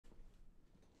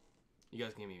You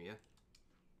guys can hear me, yeah?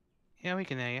 Yeah, we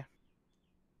can hear you.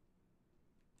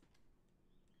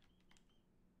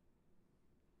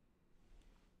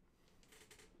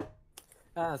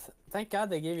 Thank God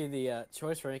they gave you the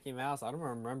choice for Mickey Mouse. I don't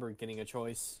remember getting a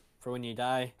choice for when you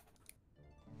die.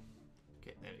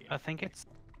 Okay, there we go. I think it's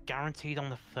guaranteed on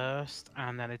the first,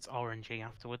 and then it's orangey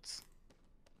afterwards.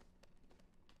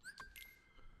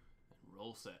 And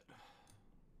roll set.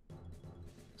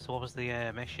 So what was the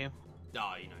issue?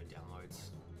 Oh, you know,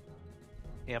 downloads.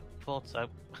 Yep, thought so.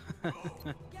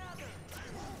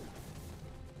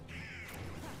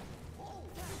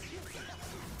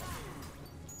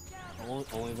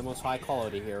 Only the most high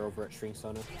quality here over at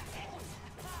stringsona.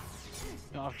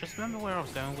 I just remember where I was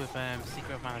going with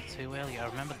Secret of Mana 2 earlier. I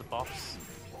remember the boss.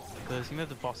 Because, you know,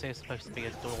 the boss here is supposed to be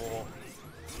a door.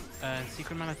 In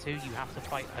Secret of Mana 2, you have to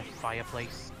fight a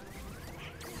fireplace.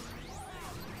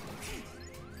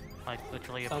 Like,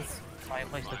 literally a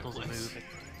fireplace that doesn't move.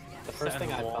 The first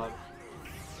thing I wall. thought,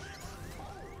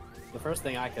 the first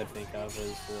thing I could think of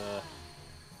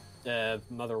is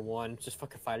Mother 1, just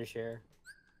fucking fight a chair.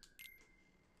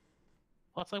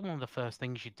 Well, that's like one of the first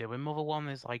things you do in Mother 1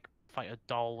 is, like, fight a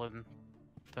doll and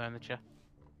furniture.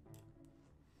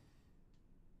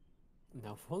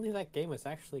 Now, if only that game was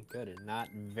actually good and not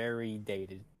very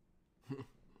dated.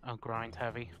 Oh, grind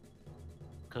heavy.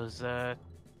 Because,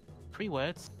 3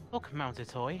 words. Look, mounted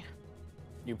toy.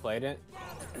 You played it?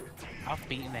 I've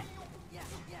beaten it.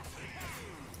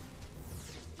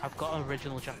 I've got an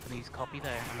original Japanese copy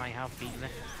there, and I have beaten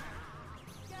it.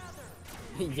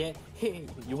 Yeah. Hey,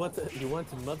 you want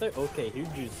the mother? Okay,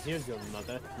 here's your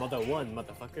mother. Mother 1,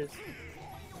 motherfuckers.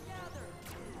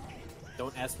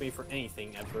 Don't ask me for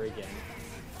anything ever again.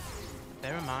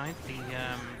 Bear in mind, the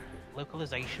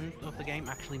localization of the game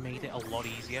actually made it a lot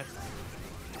easier.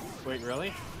 Wait,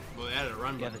 really? Well, they added a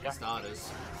run button the for starters.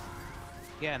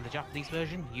 Yeah, in the Japanese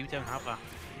version, you don't have that.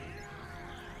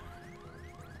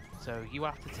 So you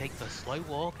have to take the slow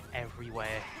walk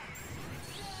everywhere.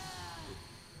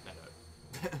 I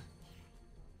don't.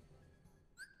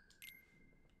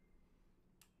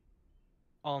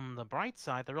 On the bright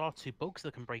side, there are 2 bugs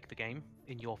that can break the game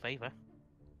in your favor.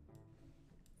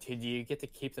 Do you get to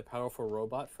keep the powerful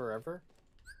robot forever?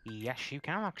 Yes, you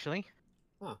can actually.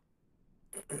 Huh.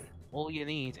 All you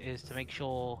need is to make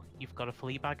sure you've got a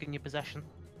flea bag in your possession.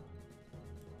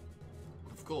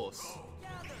 Of course.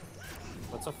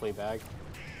 What's a flea bag?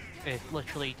 It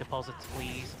literally deposits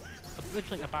fleas.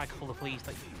 Literally a bag full of fleas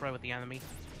that you can throw at the enemy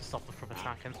to stop them from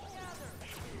attacking.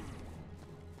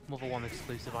 Mother 1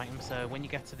 exclusive item, so when you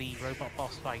get to the robot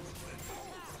boss fight,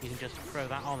 you can just throw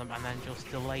that on them and then just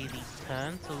delay the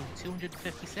turn till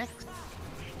 256.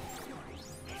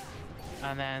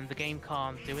 And then the game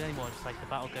can't do it anymore, just like the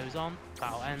battle goes on,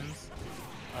 battle ends.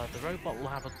 The robot will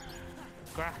have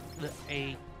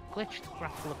a glitched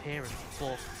graphical appearance,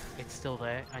 but it's still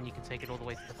there, and you can take it all the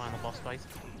way to the final boss fight.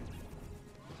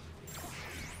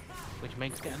 Which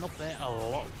makes getting up there a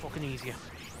lot fucking easier.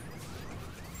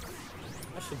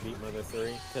 I should beat Mother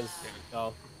 3,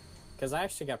 because I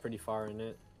actually got pretty far in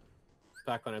it.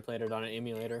 Back when I played it on an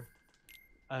emulator.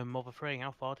 Mother 3,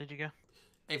 how far did you go?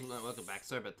 Hey, welcome back.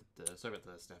 Sorry about the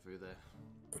snafu there.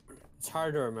 It's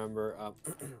hard to remember.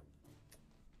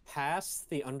 Past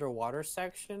the underwater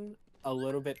section, a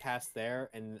little bit past there,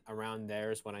 and around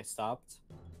there is when I stopped.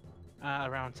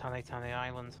 Around Tane Tane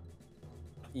Island.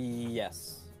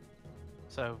 Yes.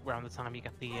 So around the time you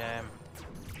get the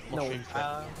mushroom trip.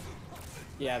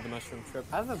 Yeah, the mushroom trip.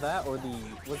 Either that or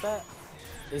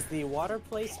is the water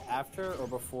place after or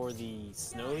before the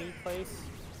snowy place?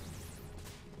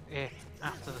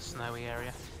 After the snowy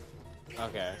area.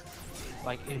 Okay.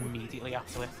 Like immediately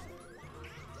after it.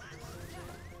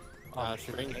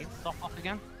 Should the game stop off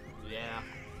again? Yeah.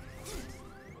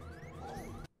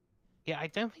 Yeah, I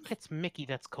don't think it's Mickey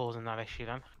that's causing that issue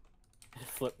then.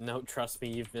 Flip note, trust me,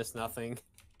 you've missed nothing.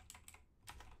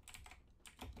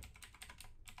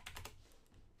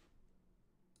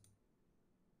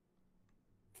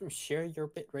 Share your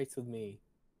bit rates with me.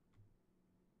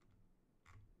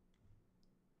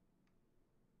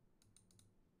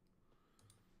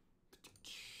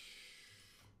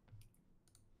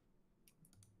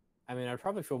 I mean, I'd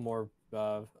probably feel more,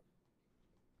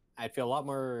 I'd feel a lot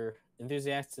more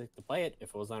enthusiastic to play it if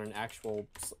it was on an actual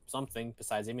something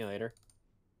besides emulator.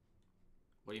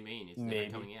 What do you mean? It's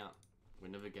Maybe. never coming out. We're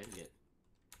never getting it.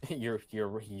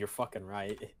 You're fucking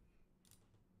right.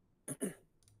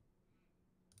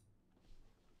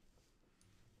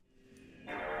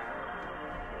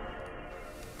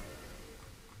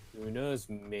 Who knows?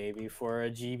 Maybe for a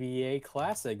GBA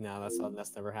classic now.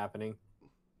 That's never happening.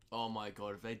 Oh my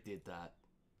god, if they did that.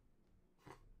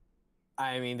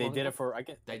 I mean, they did it for.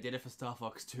 They did it for Star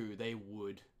Fox 2. They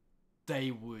would.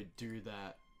 They would do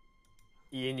that.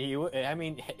 I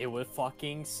mean, it would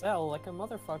fucking sell like a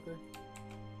motherfucker.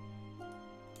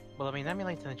 Well, I mean,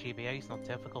 emulating the GBA is not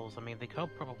difficult. I mean, they could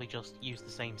probably just use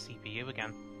the same CPU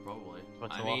again. Probably.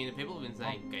 But I mean, people have been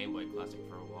saying Game Boy Classic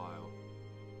for a while.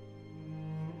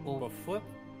 Well, but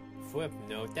Flip,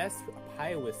 no, that's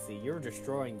piracy. You're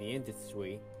destroying the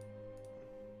industry.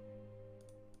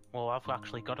 Well, I've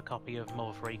actually got a copy of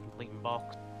Mother 3 complete in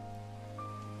box.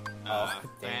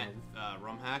 Damn.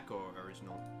 ROM hack or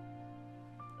original?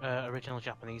 Original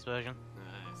Japanese version.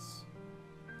 Nice.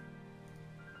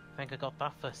 I think I got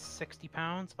that for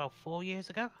 £60 about 4 years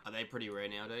ago. Are they pretty rare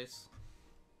nowadays?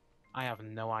 I have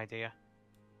no idea.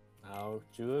 I'll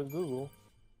do a Google.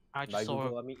 I By just saw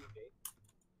Google, I mean eBay.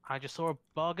 I just saw a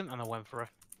bargain and I went for it.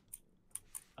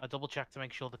 I double checked to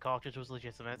make sure the cartridge was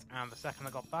legitimate, and the second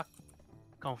I got that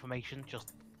confirmation,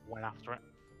 just went after it.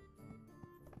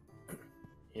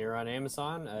 Here on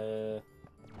Amazon,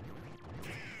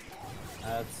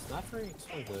 it's not very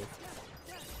expensive.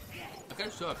 I'm kind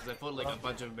of shocked because I thought like a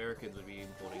bunch of Americans would be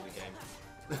importing the game.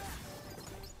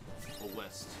 Or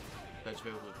West. A bunch of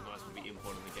people from the West would be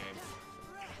importing the game.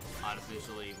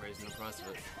 Artificially raising the price of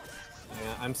it.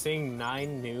 Yeah, I'm seeing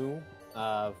 9 new,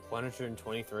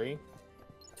 123,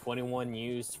 21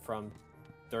 used from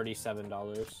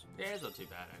 $37. Yeah, it's not too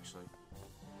bad actually.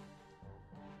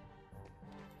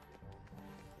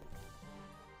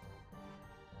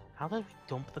 How did we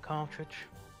dump the cartridge?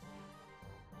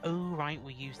 Oh, right,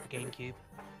 we used the GameCube.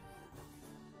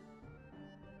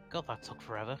 God, that took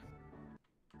forever.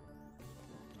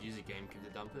 Did you use a GameCube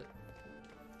to dump it?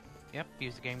 Yep,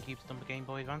 used the GameCube to dump a Game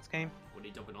Boy Advance game. What did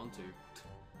you dump it onto?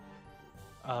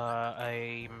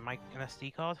 An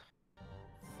SD card,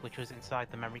 which was inside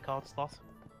the memory card slot.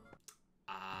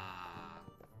 Ah.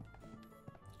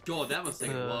 God, that must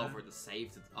take a while for it to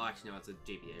save. Oh, actually, no, it's a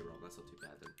GBA ROM. That's not too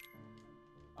bad then.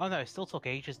 Oh no, it still took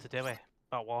ages to do it.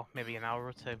 About what, maybe an hour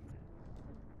or two.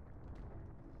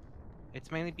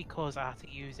 It's mainly because I had to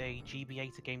use a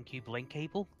GBA to GameCube link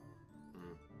cable.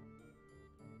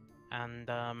 And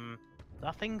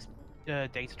that thing's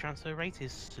data transfer rate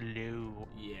is slow.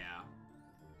 Yeah.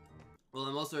 Well,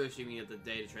 I'm also assuming that the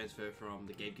data transfer from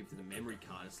the GameCube to the memory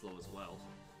card is slow as well.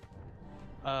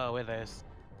 Oh, it is.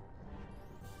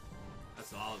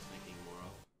 That's what I was thinking more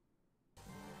of.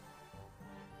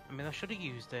 I mean, I should have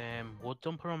used Wood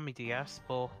Dumper on my DS,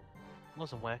 but it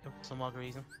wasn't working for some odd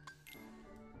reason.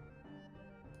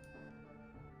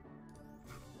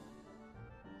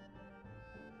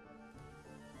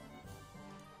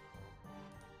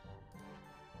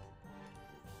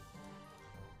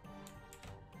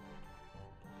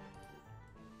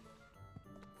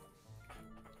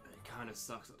 It kind of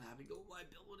sucks not having all my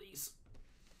abilities.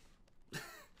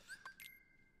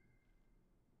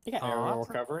 You got aerial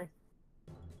recovery.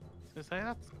 I was gonna say,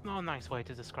 that's not a nice way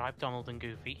to describe Donald and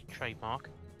Goofy, trademark.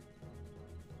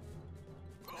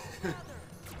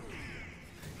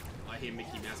 I hear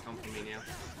Mickey Mouse come from me now.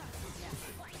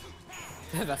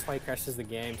 That's why he crashes the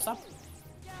game. Stop.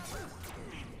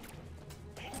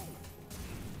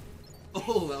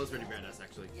 Oh, that was pretty badass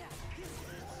actually.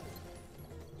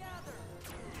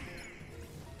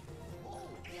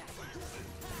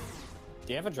 Do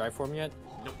you have a drive form yet?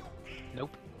 Nope.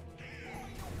 Nope.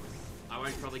 I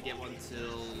won't probably get one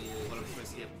till what I'm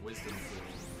supposed to get wisdom for.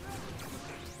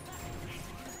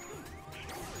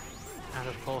 And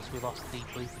of course, we lost the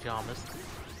blue pajamas.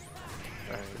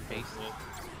 Rest in peace.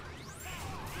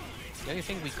 The only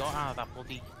thing we got out of that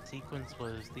bloody sequence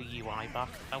was the UI back.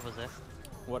 That was it.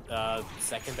 What,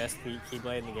 second best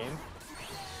Keyblade in the game?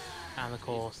 And of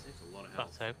course, It's a lot of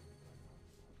help. Bato.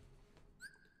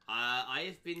 I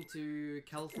have been to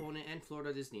California and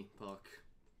Florida Disney Park.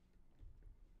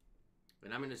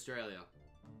 But I'm in Australia.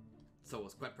 So it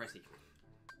was quite pricey.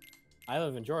 I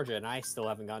live in Georgia, and I still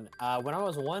haven't gone. When I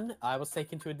was 1, I was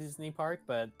taken to a Disney park,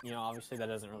 but, you know, obviously that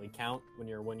doesn't really count when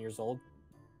you're 1 years old.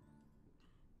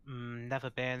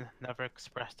 Never been, never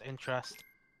expressed interest.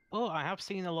 But I have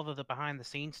seen a lot of the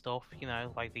behind-the-scenes stuff, you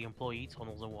know, like the employee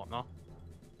tunnels and whatnot.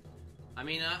 I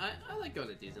mean, I like going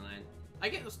to Disneyland. I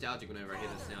get nostalgic whenever I hear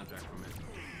the soundtrack from it.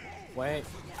 Wait,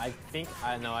 I think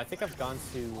I've gone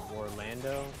to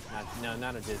Orlando.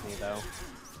 Not a Disney though,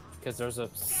 because there's a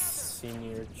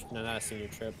senior, not a senior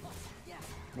trip,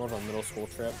 more of a middle school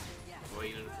trip. What are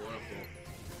you in Florida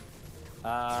for?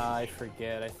 I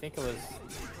forget. I think it was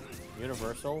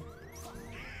Universal.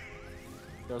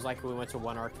 There was like we went to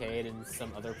one arcade and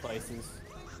some other places.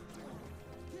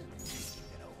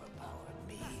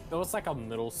 It was like a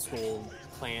middle school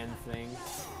plan thing.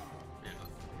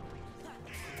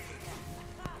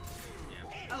 Yeah,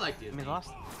 like Disney, I mean,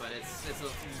 last but it's a,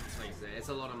 like I said, it's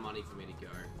a lot of money for me to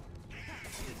go.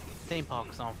 theme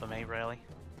parks aren't for me, really.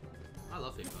 I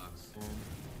love theme parks.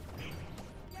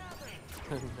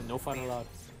 No fun allowed.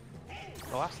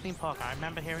 The last theme park I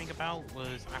remember hearing about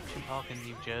was Action Park in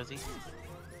New Jersey,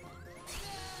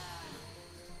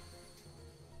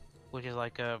 which is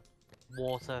like a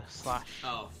water slash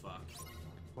Oh fuck.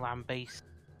 land-based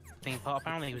theme park.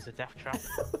 Apparently, it was a death trap.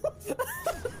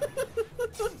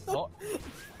 What?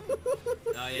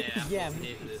 Oh yeah. Yeah, I'm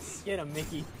here for this. Get him,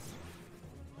 Mickey.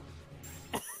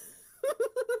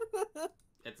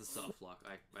 It's a soft lock.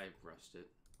 I rushed it.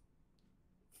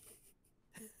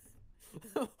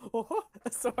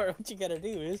 Sorry, what you gotta do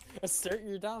is assert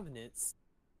your dominance.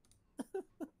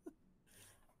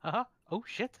 Oh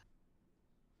shit.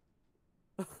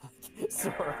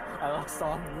 Sorry, I lost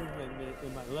all movement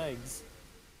in my legs.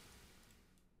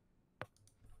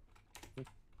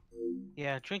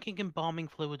 Yeah, drinking embalming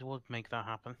fluid would make that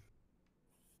happen.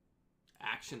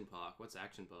 Action Park. What's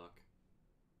Action Park?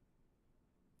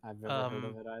 I've never heard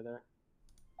of it either.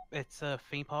 It's a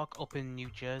theme park up in New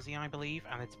Jersey, I believe,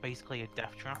 and it's basically a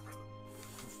death trap.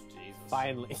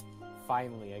 Jesus.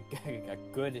 Finally, a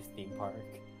good theme park.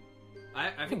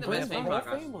 I think the Bring best the theme whole park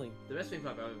I've family. ever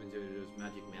been to was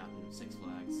Magic Mountain, Six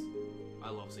Flags. I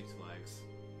love Six Flags.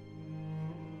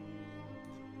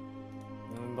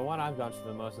 The one I've gone to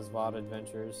the most is Wild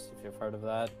Adventures, if you've heard of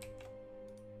that.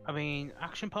 I mean,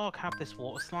 Action Park had this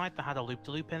water slide that had a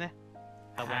loop-de-loop in it.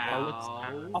 That went How?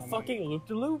 forwards. A fucking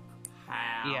loop-de-loop?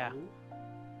 How? Yeah. How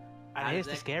And did here's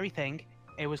the they- scary thing,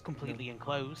 it was completely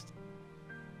enclosed.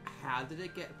 How did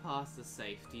it get past the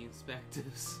safety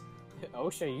inspectors?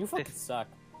 OSHA, you fucking suck.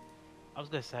 I was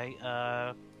gonna say,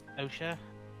 OSHA,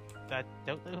 I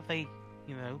don't know if they,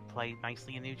 play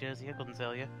nicely in New Jersey, I couldn't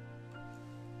tell you.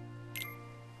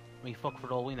 I mean, fuck for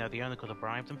all we know, the owner could have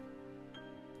bribed them.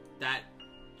 That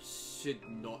should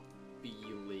not be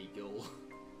illegal.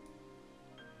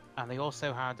 And they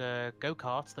also had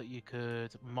go-karts that you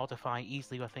could modify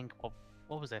easily. I think, what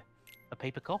was it? A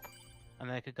paper cup? And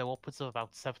they could go upwards of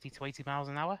about 70 to 80 miles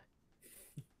an hour.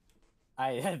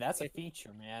 That's a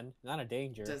feature, man. Not a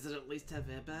danger. Does it at least have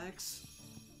airbags?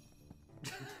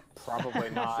 Probably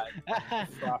not.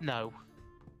 No.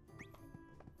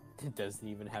 It doesn't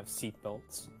even have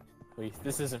seatbelts. Wait,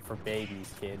 this isn't for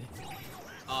babies, kid.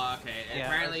 Oh, okay. Yeah.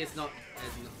 Apparently it's not.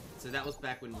 So that was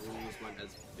back when rules weren't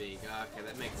as big. Okay,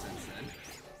 that makes sense then.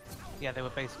 Yeah, they were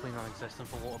basically non-existent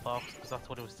for water parks, because that's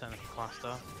what it was technically classed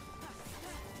as.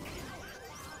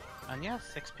 And yeah,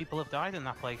 6 people have died in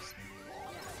that place.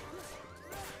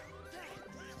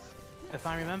 If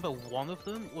I remember, one of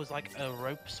them was like a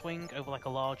rope swing over like a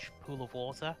large pool of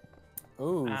water.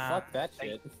 Ooh, fuck that they-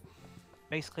 shit.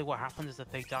 Basically what happened is that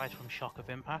they died from shock of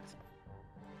impact.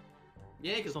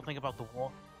 Yeah, because Something about the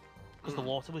water. Because the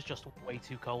water was just way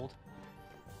too cold.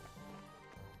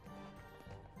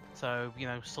 So,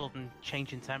 sudden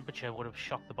change in temperature would have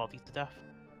shocked the body to death.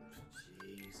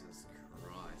 Jesus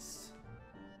Christ.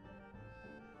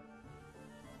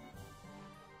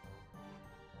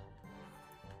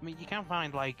 I mean, you can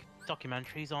find, like,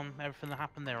 documentaries on everything that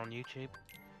happened there on YouTube.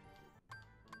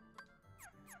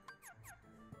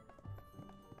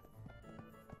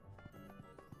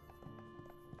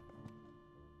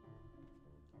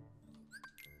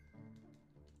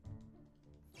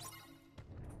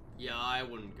 Yeah, I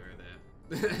wouldn't go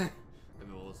there. If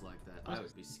it was like that, I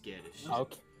would be scared as shit.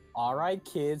 Okay. Alright,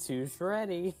 kids, who's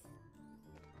ready?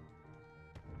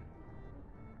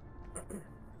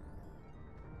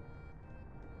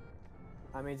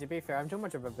 I mean, to be fair, I'm too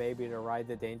much of a baby to ride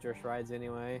the dangerous rides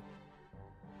anyway.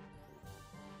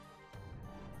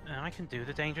 And I can do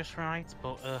the dangerous rides,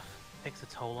 but, it takes a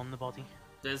toll on the body.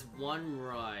 There's one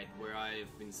ride where I've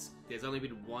been. There's only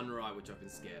been one ride which I've been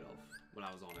scared of when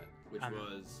I was on it, which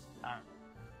was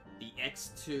the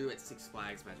X2 at Six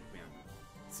Flags Magic Mountain.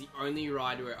 It's the only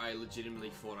ride where I legitimately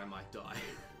thought I might die.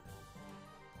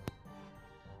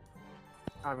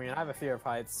 I mean, I have a fear of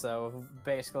heights, so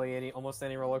basically almost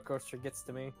any roller coaster gets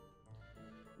to me.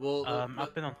 Well,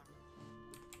 I've been on.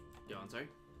 Go on, sorry.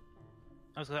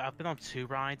 I've been on 2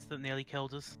 rides that nearly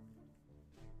killed us.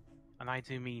 And I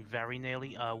do mean very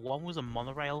nearly. One was a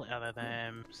monorail at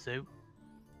a zoo.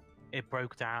 It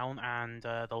broke down and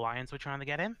the lions were trying to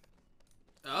get in.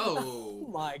 Oh!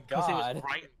 My Because god.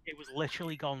 it was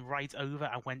literally gone right over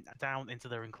and went down into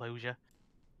their enclosure.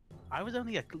 I was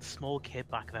only a small kid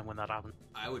back then when that happened.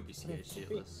 I would be scared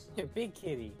shitless. Big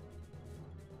kitty.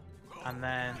 And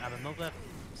then at another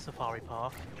safari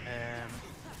park,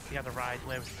 we had a ride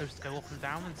where it was supposed to go up and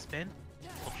down and spin,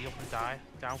 but the up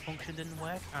and down function didn't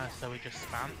work, so it just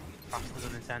span. faster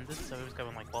than intended, so it was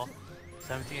going like, what,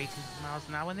 70, 80 miles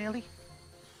an hour nearly?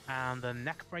 And the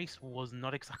neck brace was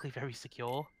not exactly very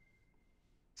secure.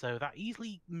 So that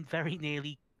easily, very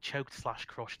nearly choked slash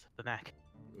crushed the neck.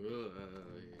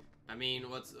 I mean,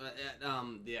 what's the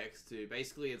X2?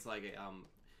 Basically, it's like a,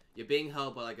 you're being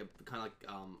held by like a kind of like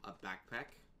a backpack.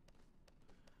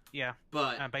 Yeah,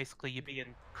 but and basically you're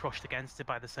being crushed against it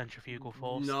by the centrifugal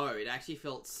force. No, it actually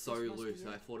felt so loose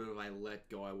that I thought if I let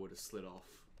go, I would have slid off.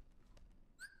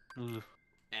 Ugh.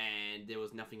 And there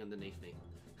was nothing underneath me.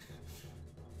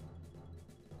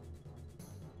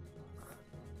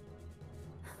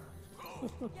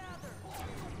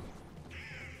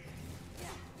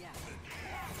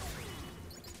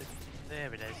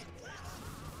 There it is.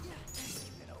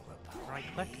 Right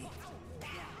click.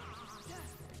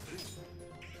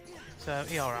 So,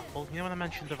 ER Apple, you know when I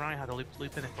mentioned the ride had a loop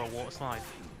in it for a water slide?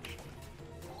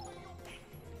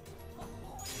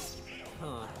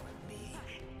 Huh.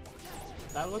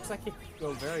 That looks like it could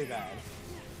go very bad.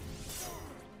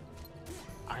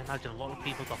 I imagine a lot of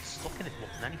people got stuck in it more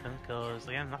than anything, because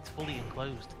again, that's fully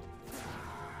enclosed.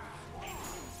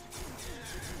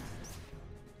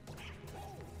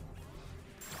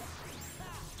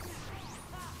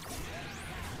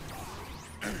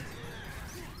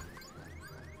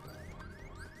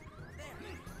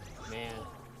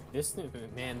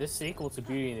 This sequel to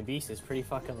Beauty and the Beast is pretty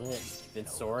fucking lit. Then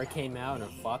Sora came out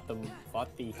and fought the fuck.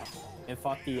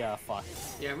 Yeah, I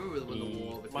remember when the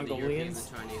war between the Europeans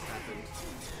and Chinese happened.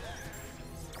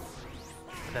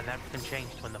 But then everything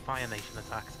changed when the Fire Nation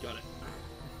attacked. Got it.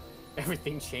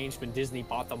 Everything changed when Disney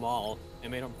bought them all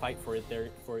and made them fight for it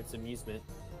for its amusement.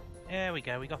 There we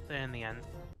go, we got there in the end.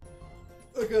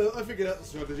 Okay, I figured out the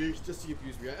strategy just to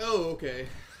confuse me. Oh, okay.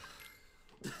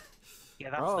 Yeah,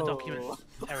 that's the document.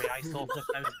 Terry, I saw the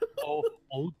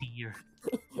oh dear.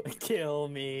 Kill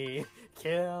me.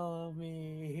 Kill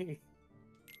me.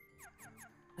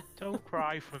 Don't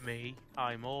cry for me.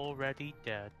 I'm already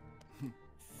dead.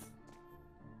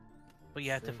 But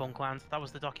yeah, Defunctland, that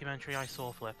was the documentary I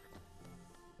saw, Flip.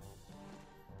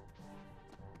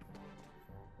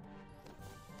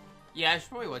 Yeah, I should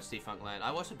probably watch Defunctland.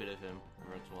 I watched a bit of him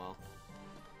every once in a while.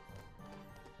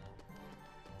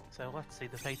 So let's see,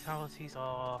 the fatalities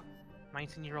are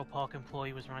 19-year-old park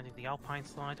employee was riding the Alpine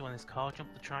slide when his car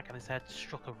jumped the track and his head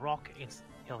struck a rock,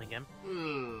 killing him.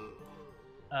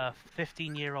 A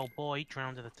 15-year-old boy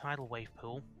drowned in a tidal wave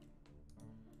pool.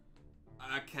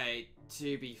 Okay,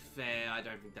 to be fair, I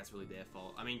don't think that's really their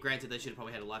fault. I mean, granted, they should have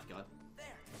probably had a lifeguard.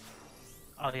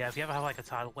 Oh yeah, if you ever have like a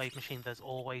tidal wave machine, there's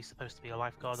always supposed to be a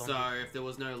lifeguard on it. So if there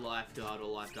was no lifeguard or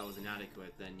lifeguard was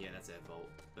inadequate, then yeah, that's their fault.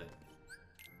 But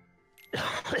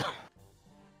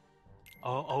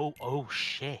oh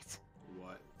shit.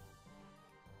 What?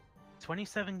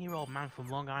 27-year-old man from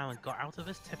Long Island got out of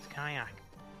his tipped kayak.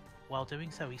 While doing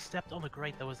so, he stepped on a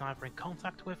grate that was either in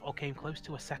contact with or came close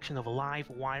to a section of live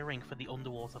wiring for the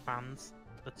underwater fans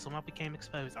that somehow became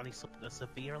exposed, and he suffered a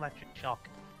severe electric shock,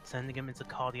 sending him into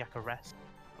cardiac arrest.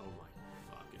 Oh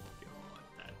my fucking god,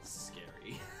 that's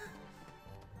scary.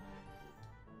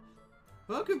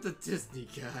 Welcome to Disney,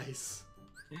 guys.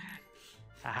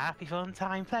 A happy fun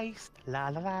time place. La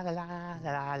la la la la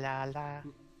la la la.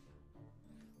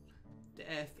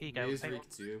 Death Here music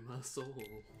to my soul.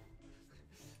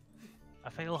 A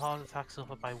fatal heart attack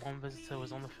suffered by one visitor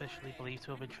was unofficially believed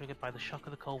to have been triggered by the shock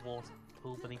of the cold water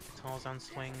pool beneath the Tarzan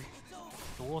swing.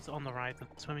 The water on the ride, the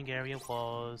swimming area,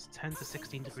 was 10 to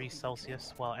 16 degrees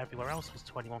Celsius, while everywhere else was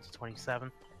 21 to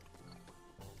 27.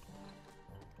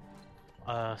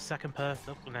 Second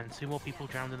person, and then 2 more people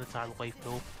drowned in the tidal wave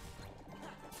pool.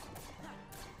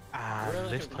 And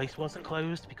this place wasn't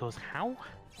closed because how?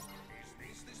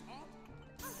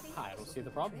 I don't see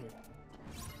the problem here.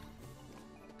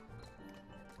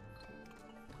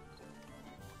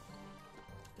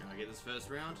 Can I get this first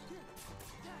round?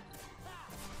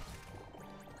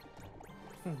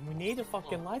 We need to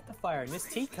fucking light the fire. In this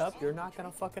teacup, you're not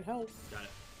gonna fucking help. Got it.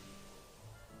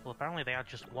 Well, apparently they had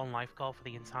just one lifeguard for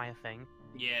the entire thing.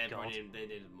 Yeah, God. they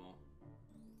needed more.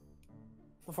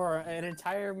 For an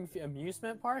entire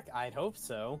amusement park, I'd hope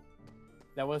so.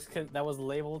 That was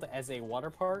labeled as a water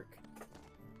park.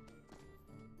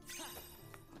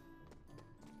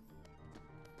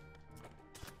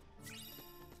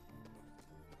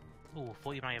 Ooh, I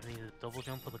thought you might have needed a double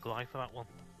jump or the glide for that one.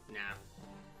 Nah.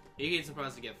 You get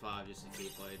surprised to get 5 just to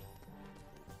keep played.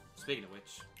 Speaking of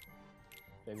which.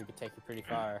 Maybe we could take you pretty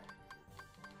far. I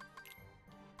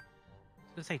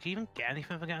was gonna say, do you even get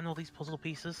anything for getting all these puzzle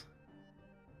pieces?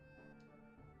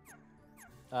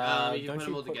 You can put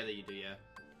them all together, you do, yeah.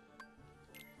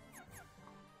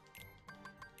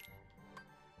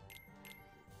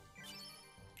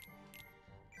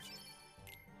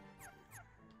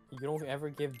 You don't ever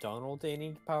give Donald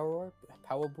any power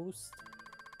boost?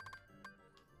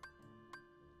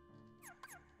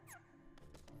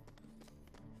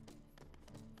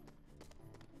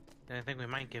 The only thing we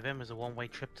might give him is a one-way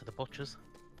trip to the butcher's.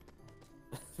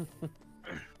 We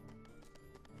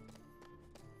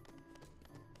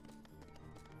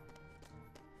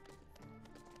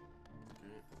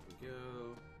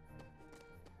go.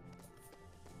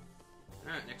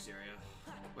 Alright, next area.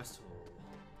 West Hall.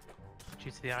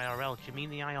 Due to the IRL, do you mean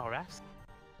the IRS?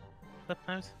 Flip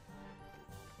nose?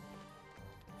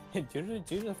 due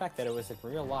to the fact that it was in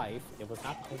real life, it was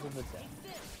not because of the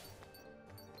death.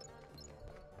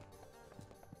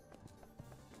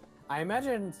 I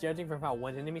imagine, judging from how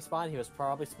one enemy spawned, he was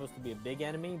probably supposed to be a big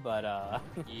enemy, but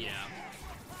Yeah.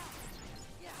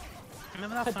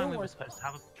 Remember that time we were supposed to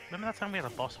have remember that time we had a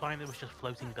boss fight that was just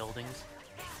floating buildings?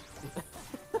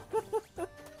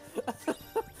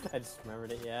 I just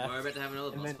remembered it, yeah. We're about to have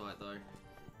another boss fight though.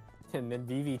 And then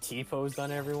VVT posed on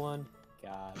everyone.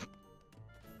 God.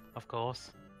 Of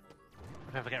course.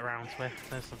 If I ever get around to it,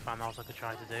 there's some fan art I could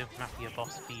try to do. After your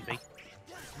boss, VV.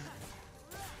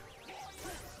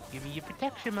 Give me your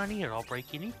protection money or I'll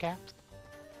break your kneecaps.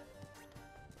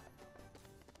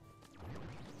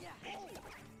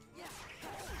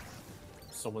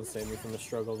 Someone save me from the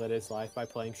struggle that is life by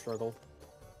playing struggle.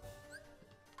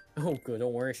 Oh good,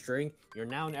 don't worry, String. You're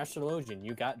now an Astrologian.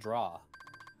 You got draw.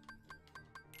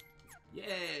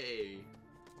 Yay!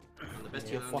 I'm the best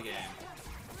healer in the game.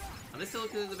 Are they still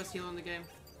the best healer in the game?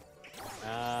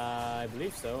 I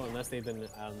believe so, unless they've been,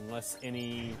 unless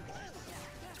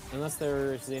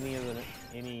there's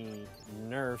any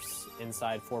nerfs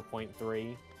inside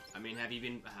 4.3. I mean, have you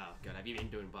been? Oh god, have you been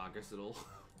doing progress at all?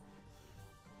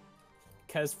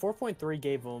 Because 4.3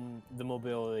 gave them the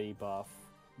mobility buff,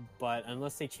 but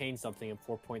unless they change something in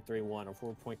 4.31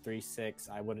 or 4.36,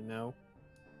 I wouldn't know.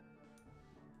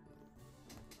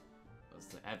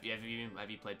 Have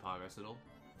you played progress at all?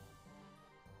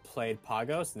 Played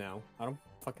Pagos? No, I don't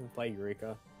fucking play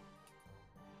Eureka.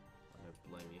 I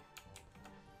don't blame you.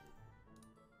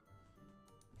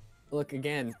 Look,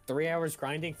 again, 3 hours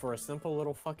grinding for a simple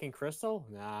little fucking crystal?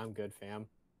 Nah, I'm good, fam.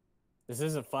 This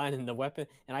isn't fun, and the weapon...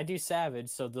 And I do Savage,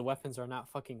 so the weapons are not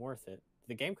fucking worth it.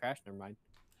 The game crashed, never mind.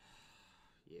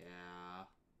 Yeah.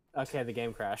 Okay, the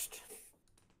game crashed.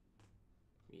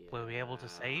 Yeah. Were we able to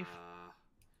save?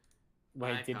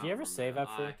 Wait, did you ever save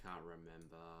after? I can't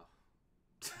remember.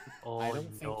 Oh, I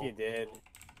don't think you did.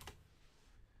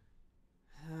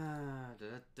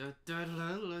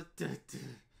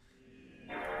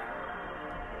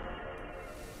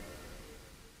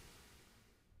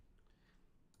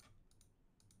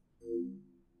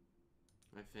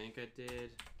 I think I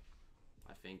did.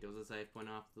 I think there was a save point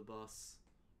after the boss.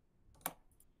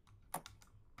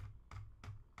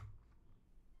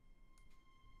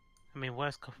 I mean,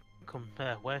 worst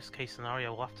case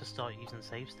scenario, we'll have to start using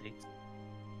save states.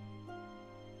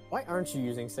 Why aren't you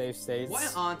using save states? Why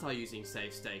aren't I using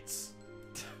save states?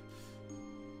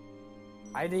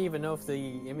 I didn't even know if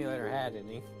the emulator had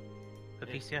any. The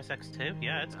PCSX2?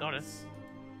 Yeah, it's got it.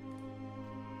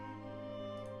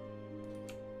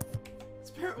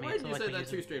 Spirit, why did you say that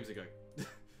 2 streams ago?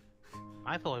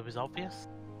 I thought it was obvious.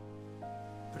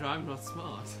 But I'm not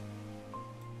smart.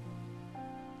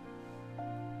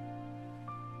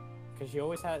 Because you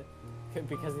always had...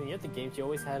 Because in the other games, you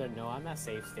always had a no, I'm not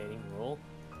save stating rule.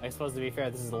 I suppose, to be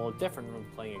fair, this is a little different from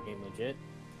playing a game legit.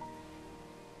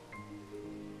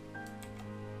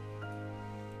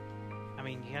 I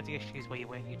mean, you had the issues where you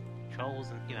weren't your trolls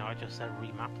and, you know, I just said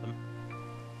remap them.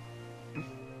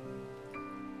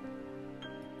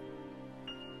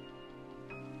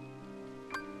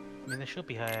 I mean, there should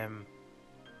be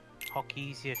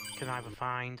hotkeys you can either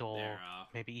find or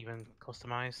maybe even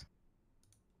customize.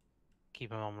 Keep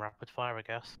them on rapid fire, I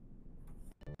guess.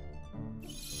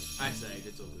 I say,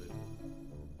 it's all good.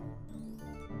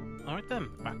 Alright then,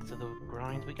 back to the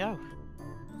grind we go.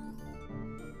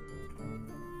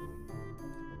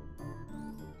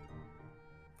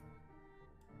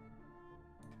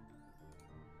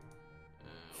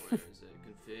 Where is it?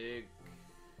 Config.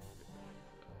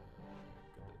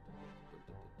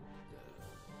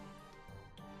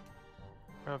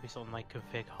 Probably something like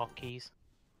config hotkeys.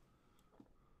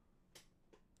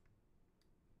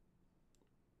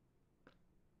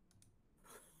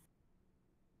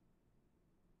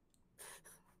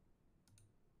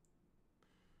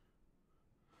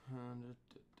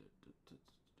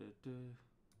 No.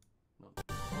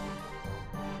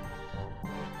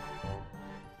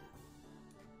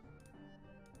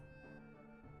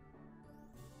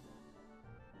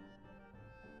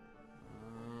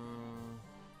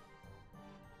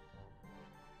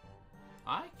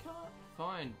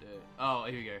 find it. Oh,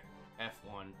 here we go.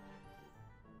 F1.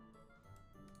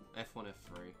 F1,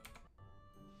 F3.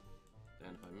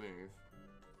 Then if I move...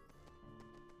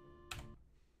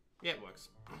 Yeah, it works.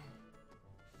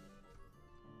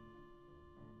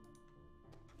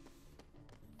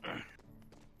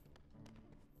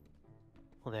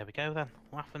 Well, there we go then.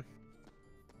 Laughing.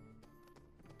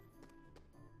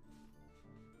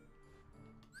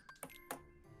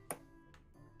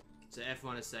 So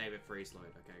F1 is save, F3 is load.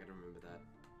 Okay, I gotta remember that.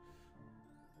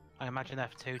 I imagine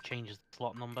F2 changes the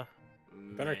slot number.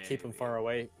 You better keep them far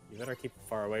away. You better keep them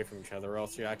far away from each other, or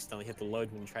else you accidentally hit the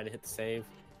load when you try to hit the save.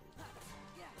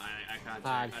 I can't change.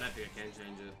 I don't think I can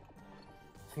change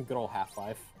it. Good old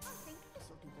Half-Life.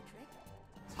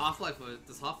 Half-Life,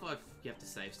 does Half-Life you have to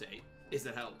save state? Is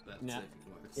that how that No. saving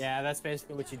works? Yeah, that's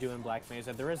basically what you do in Black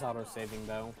Mesa. There is auto-saving,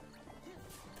 though.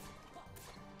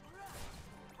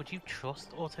 Would you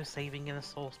trust auto-saving in a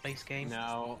source-based game?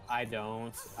 No, I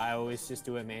don't. I always just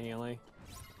do it manually.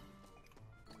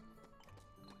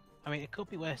 I mean, it could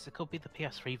be worse. It could be the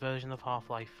PS3 version of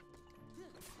Half-Life.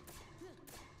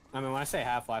 I mean, when I say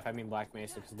Half-Life, I mean Black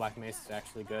Mesa, because Black Mesa is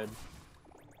actually good.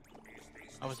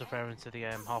 I was referring to the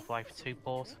Half-Life 2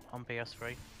 port on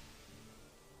PS3.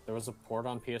 There was a port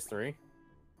on PS3?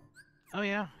 Oh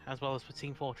yeah, as well as for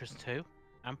Team Fortress 2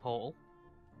 and Portal.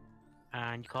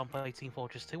 And you can't play Team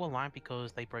Fortress 2 online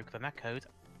because they broke the netcode.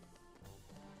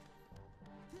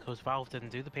 Because Valve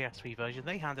didn't do the PS3 version,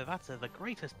 they handed that to the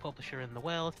greatest publisher in the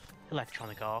world,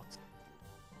 Electronic Arts.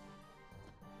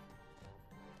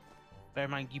 Bear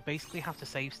in mind, you basically have to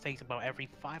save state about every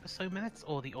 5 or so minutes,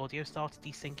 or the audio starts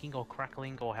desyncing or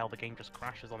crackling, or hell, the game just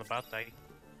crashes on a bad day.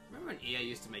 Remember when EA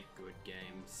used to make good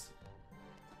games?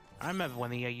 I remember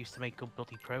when EA used to make good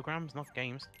bloody programs, not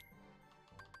games.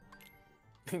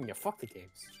 Yeah, fuck the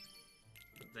games.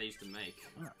 That they used to make.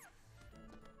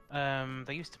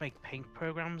 They used to make paint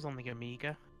programs on the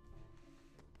Amiga,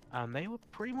 and they were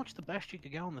pretty much the best you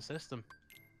could get on the system.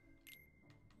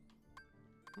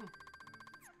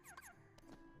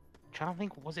 Trying to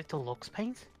think, was it Deluxe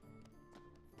Paint?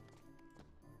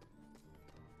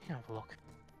 You can have a look.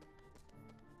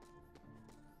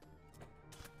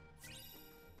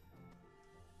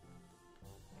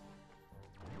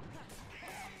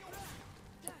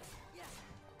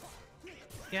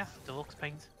 Yeah, Deluxe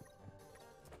Paint.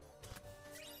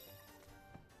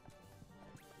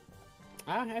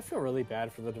 I feel really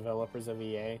bad for the developers of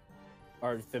EA,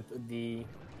 or the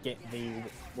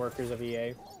workers of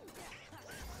EA.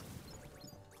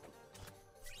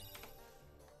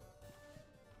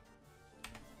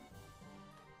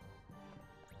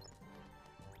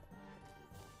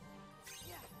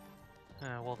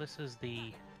 Well, this is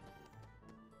the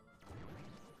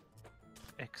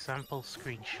example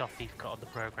screenshot they've got of the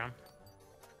program.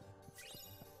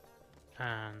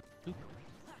 And oop.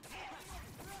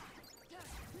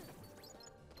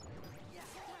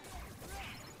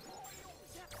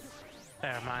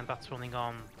 Bear in mind that's running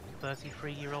on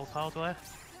 33-year-old hardware.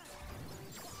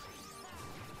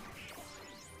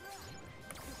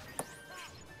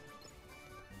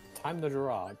 Time to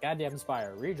draw. Goddamn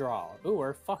Spire. Redraw. Ooh,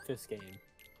 or fuck this game.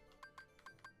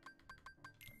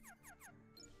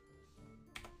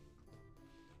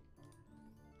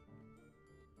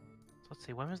 Let's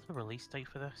see, when was the release date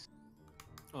for this?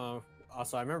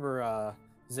 Also, I remember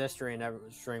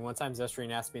Zestrian one time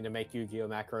Zestrian asked me to make Yu-Gi-Oh!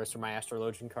 Macros for my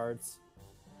Astrologian cards.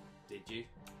 Did you?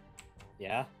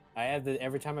 Yeah. I had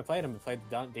every time I played him, I played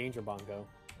the Danger Bongo.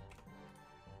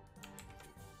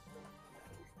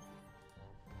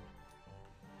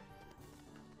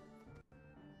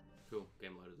 Cool,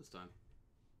 game loaded this time.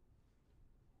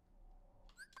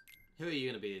 Who are you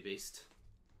gonna be, the beast?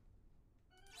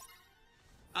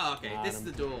 Oh, okay, this is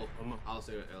the door. I'll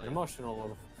do it earlier.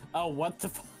 Emotional. Oh, what the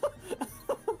fuck?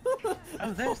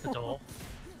 Oh, there's the door.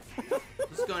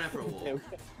 Just going out for a walk. Okay.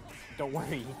 Don't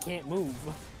worry, he can't move.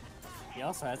 He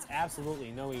also has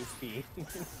absolutely no HP.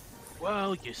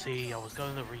 Well, you see, I was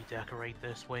going to redecorate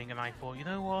this wing, and I thought, you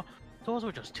know what? Doors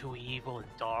were just too evil and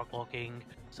dark looking,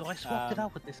 so I swapped it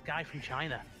out with this guy from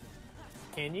China.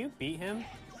 Can you beat him?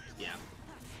 Yeah.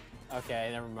 Okay,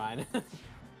 never mind.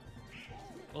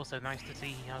 Also, nice to see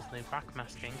he has no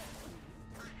backmasking.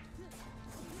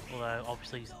 Although,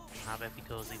 obviously, he doesn't have it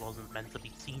because he wasn't meant to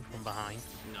be seen from behind.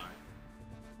 No.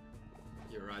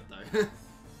 You're right, though.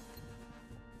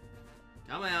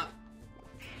 Come out.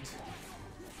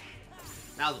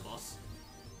 Now the boss.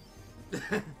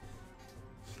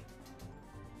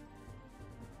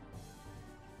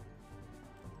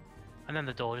 And then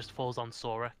the door just falls on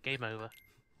Sora. Game over.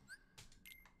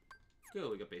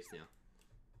 Cool, we got base now.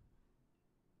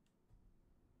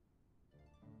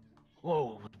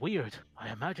 Whoa, weird. I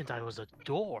imagined I was a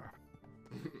door.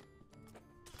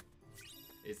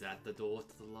 Is that the door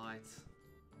to the light?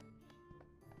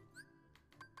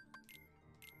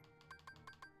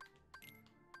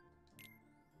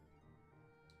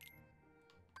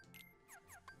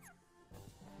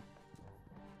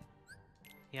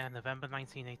 Yeah, November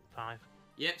 1985.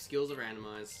 Yep, skills are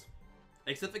randomized.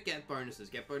 Except for get bonuses.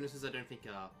 Get bonuses I don't think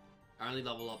are only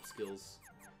level up skills.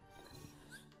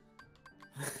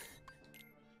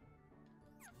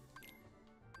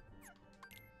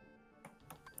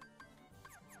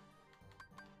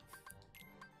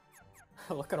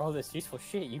 Look at all this useful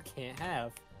shit you can't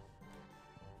have.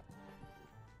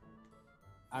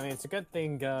 I mean, it's a good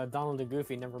thing Donald and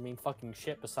Goofy never mean fucking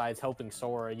shit besides helping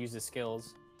Sora use his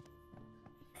skills.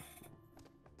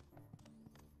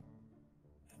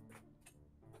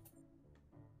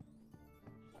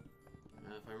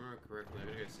 If I remember correctly, I'm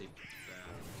gonna go see.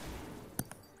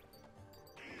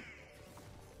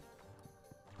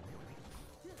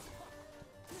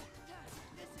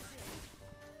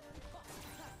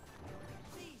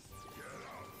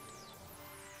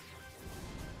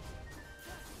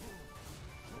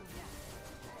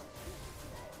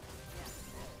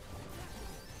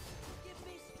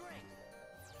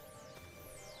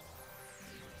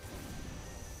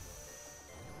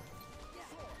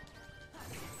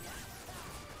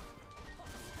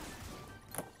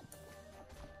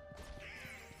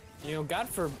 You know, God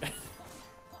forbid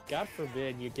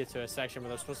you get to a section where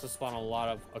they're supposed to spawn a lot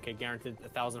of, okay, guaranteed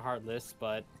 1,000 heart lists,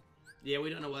 but... Yeah, we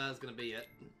don't know where that's gonna be yet.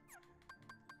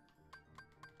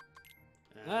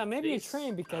 Maybe these, a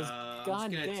train, because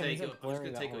god damn, I'm just gonna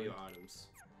blurring take that all your one. items.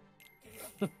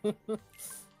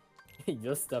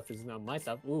 Your stuff is not my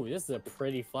stuff. Ooh, this is a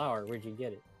pretty flower. Where'd you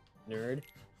get it, nerd?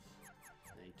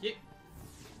 Thank you.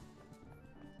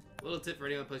 Little tip for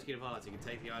anyone post Kingdom Hearts, you can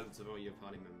take the items of all your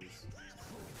party members.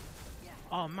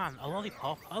 Oh man, a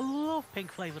lollipop. I love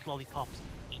pink flavored lollipops.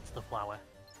 Eats the flower.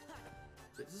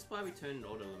 So this is why we turn an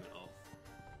auto limit off.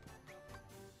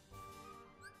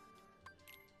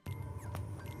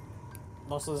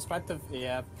 Also, despite the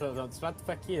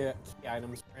fact key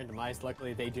items are randomized,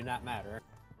 luckily they do not matter.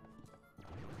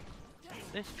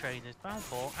 This train is bound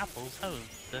for Apple's home.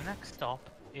 The next stop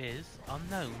is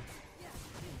unknown.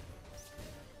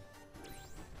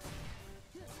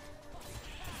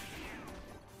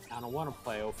 I don't want to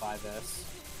play 05S.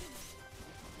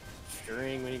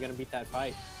 String, when are you gonna beat that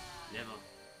fight? Never.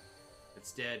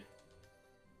 It's dead.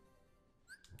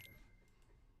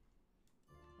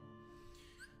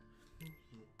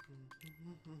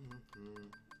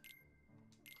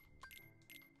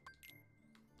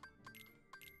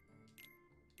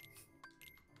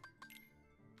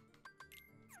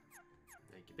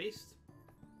 Thank you, Beast.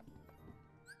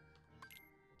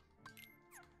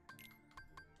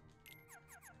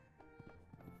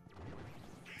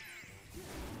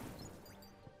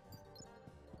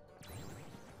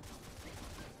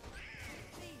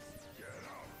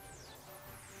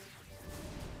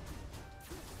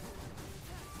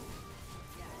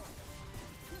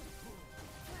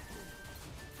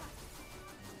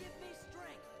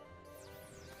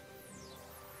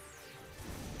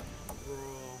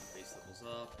 Base levels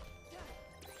up.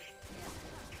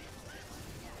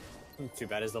 Too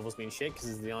bad his levels mean shit, because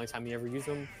this is the only time you ever use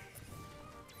them.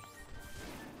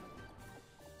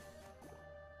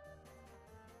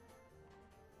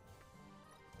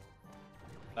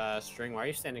 String, why are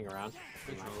you standing around?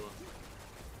 Controller.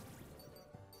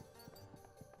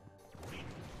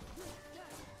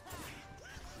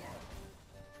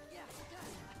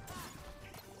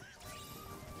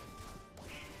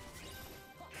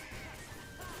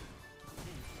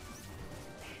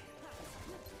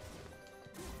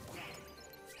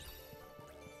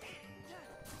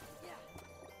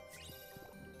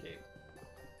 Okay.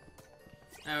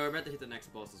 We're about to hit the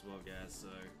next boss as well, guys, so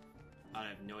I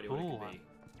have no idea what it Ooh. could be.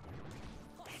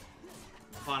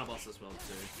 Final boss as well,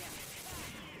 too.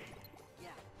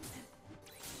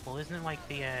 Well, isn't it like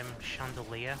the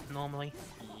chandelier normally?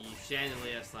 The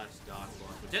chandelier slash dark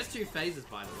boss. But just 2 phases,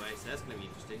 by the way, so that's gonna be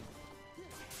interesting.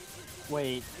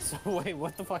 Wait, so wait,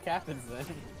 what the fuck happens then?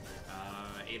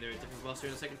 Either a different boss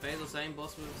during the second phase or same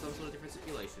boss with some sort of different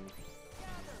stipulation.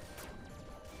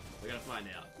 We're gonna find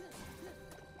out.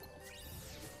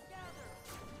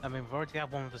 I mean, we've already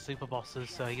had one of the super bosses,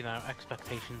 so, you know,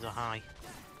 expectations are high.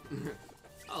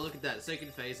 Oh, look at that. The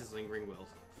second phase is Lingering Will.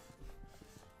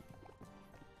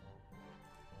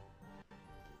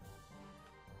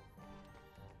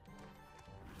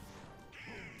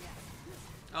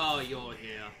 Oh, you're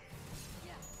here.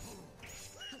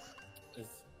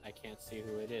 I can't see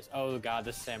who it is. Oh god,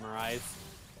 the samurais.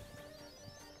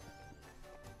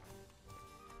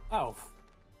 Oh,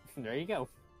 there you go.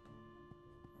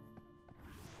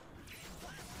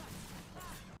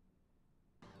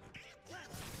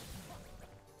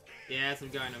 Yes, I'm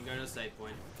going to save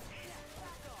point.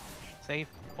 Save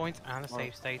point and a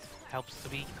save state helps to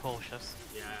be cautious.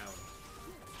 Yeah.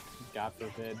 God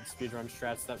forbid, speedrun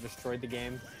strats that destroyed the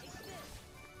game.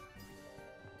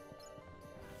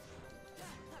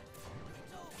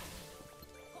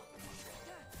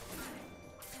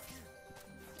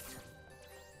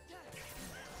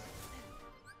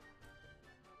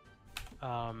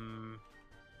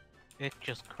 It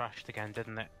just crashed again,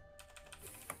 didn't it?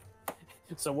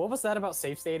 So what was that about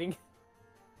save stating?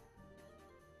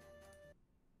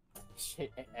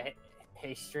 Shit,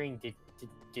 hey String, did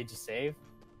you save?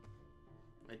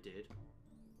 I did.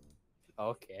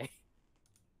 Okay.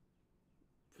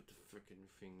 Put the freaking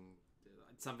thing.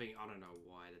 It's something, I don't know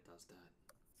why it does that.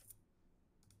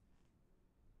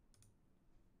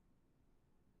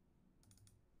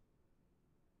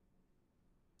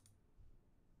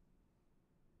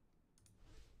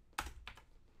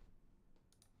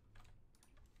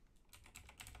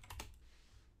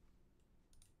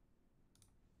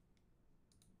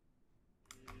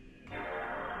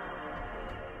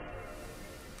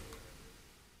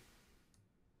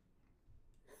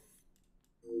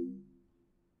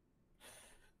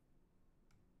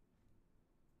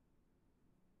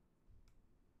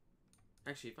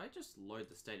 Actually, if I just load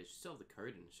the state, it should still have the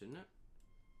code in, shouldn't it?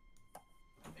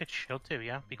 It should do,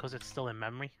 yeah, because it's still in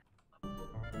memory.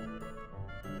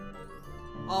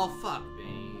 Oh, fuck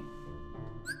me.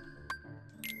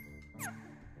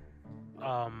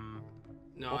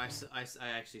 No, I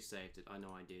actually saved it. I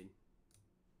know I did.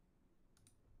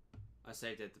 I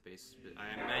saved it at the beast.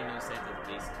 I manually saved it at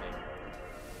the beast thing.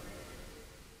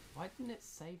 Why didn't it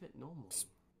save it normal?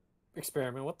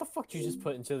 Experiment, what the fuck did you just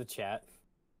put into the chat?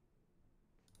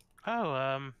 Oh,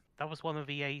 that was one of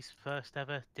EA's first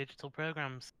ever digital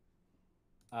programs.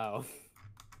 Oh.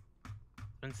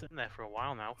 Been sitting there for a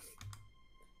while now.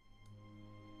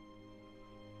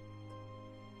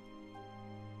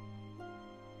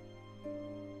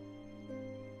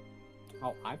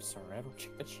 Oh, I'm sorry, I don't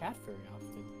check the chat very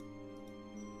often.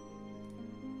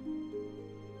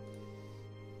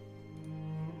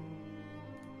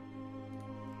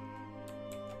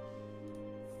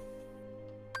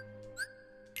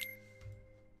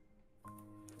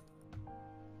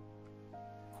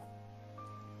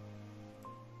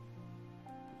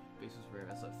 Beast was rare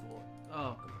as I thought.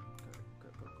 Oh, come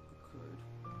on. Code.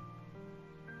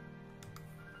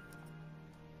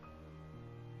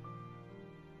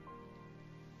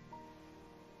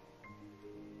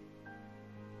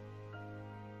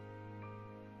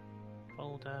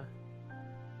 Folder.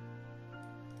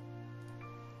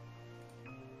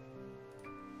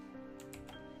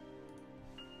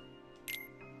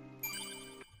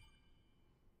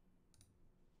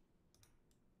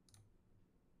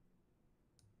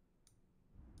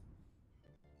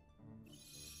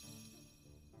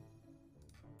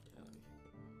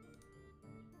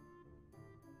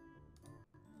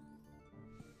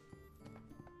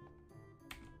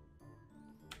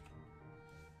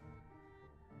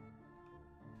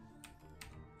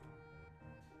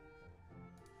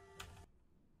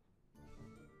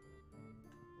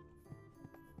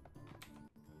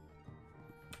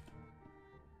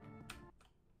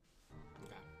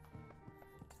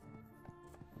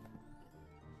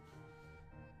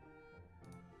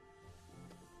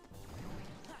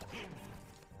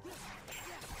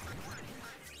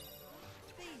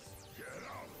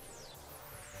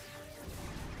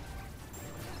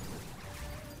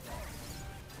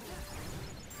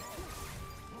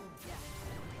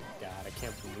 God, I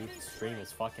can't believe the stream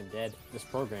is fucking dead. This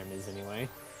program is anyway.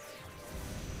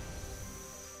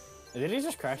 Did he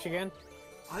just crash again?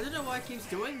 I don't know why it keeps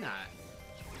doing that.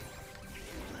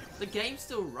 The game's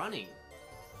still running.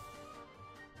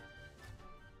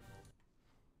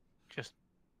 Just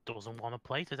doesn't want to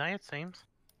play today, it seems.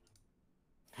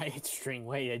 I hit string,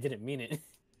 wait, I didn't mean it.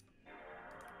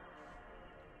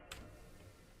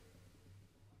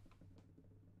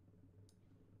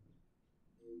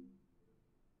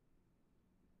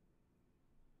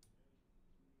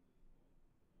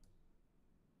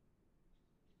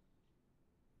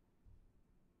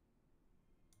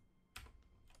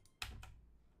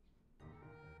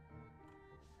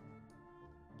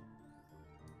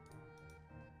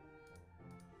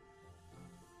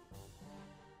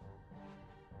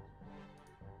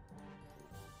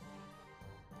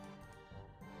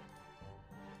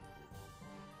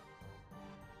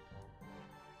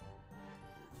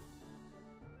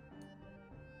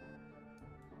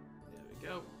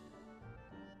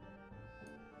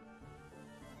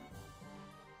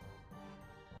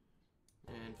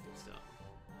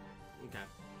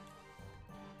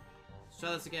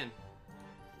 try this again.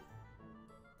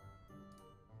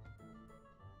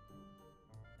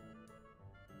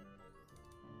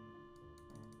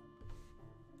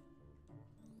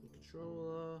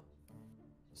 Controller.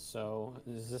 So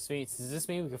does this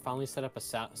mean we can finally set up a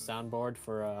soundboard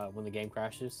for when the game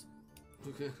crashes?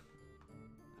 Okay.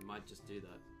 I might just do that.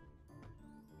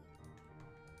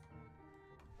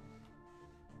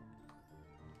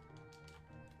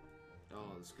 Oh,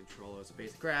 this controller is a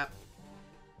piece of crap.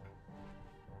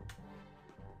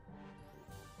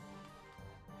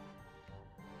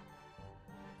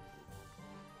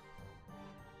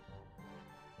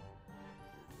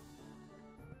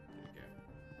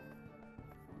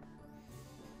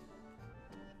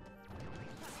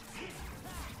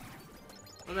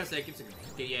 I was gonna say, it keeps it,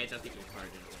 yeah, it does keep it card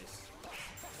in place.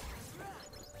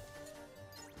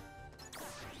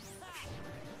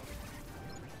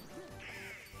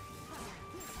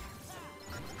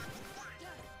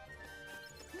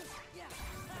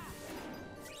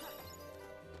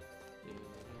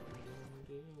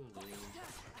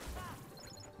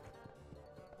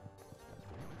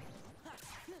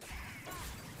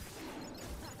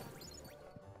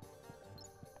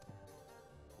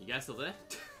 You guys still there?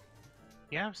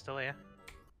 Yeah, I'm still here.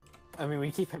 I mean,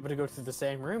 we keep having to go to the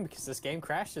same room because this game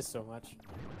crashes so much.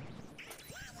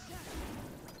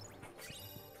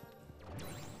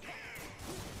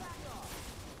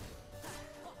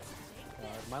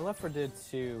 My Left 4 Dead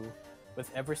 2, with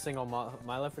every single mod,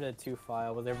 my Left 4 Dead 2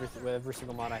 file with every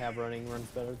single mod I have running runs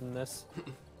better than this.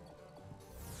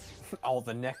 All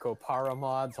the Neko Para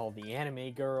mods, all the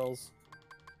anime girls.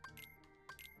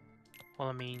 Well,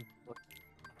 I mean...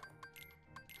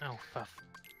 Oh, fuck.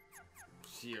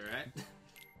 You alright?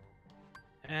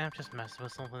 Yeah, I'm just messing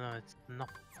with something that's not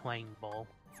playing ball.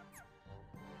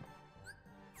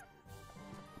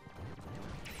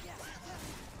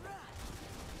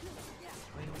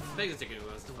 I think it's taking a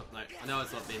while. Still, like, I know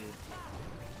it's not been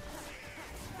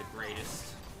the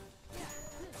greatest.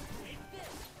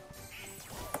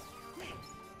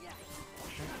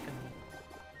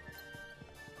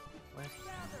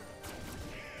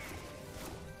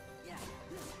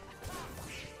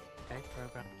 Okay,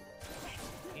 program.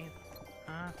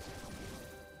 Ow.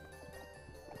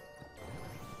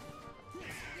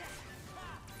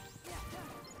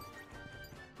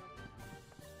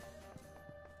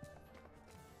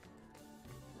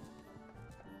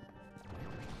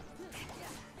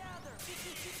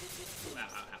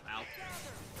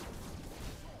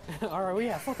 Alright,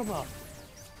 yeah, fuck them up.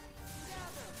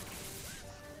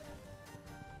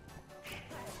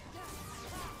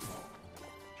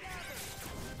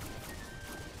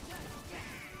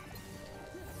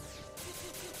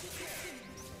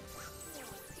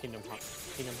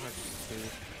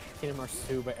 Kingdom Hearts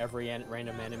 2, but every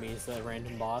random enemy is a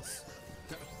random boss.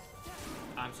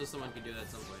 I'm sure someone could do that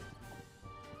at some point.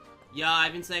 Yeah,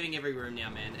 I've been saving every room now,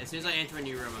 man. As soon as I enter a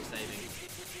new room, I'm saving.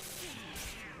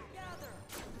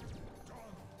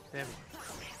 Damn.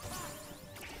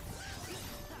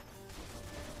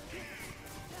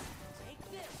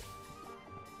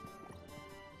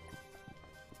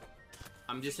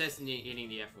 I'm just hitting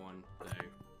the F1, though.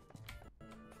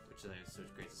 Which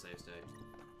creates a save state.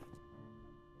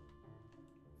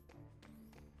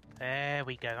 There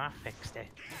we go, I fixed it.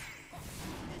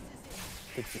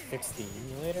 Did you fix the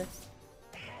emulator?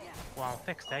 Well, I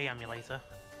fixed the emulator.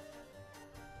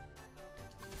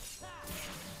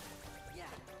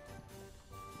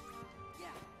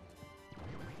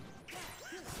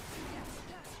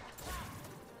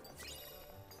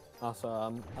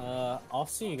 Awesome. I'll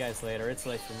see you guys later. It's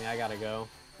late for me. I gotta go.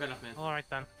 Fair enough, man. Alright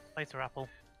then. Later, Apple.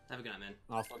 Have a good night, man.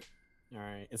 Awesome.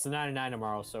 Alright. It's the 99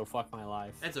 tomorrow, so fuck my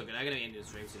life. That's all good. I'm gonna be ending the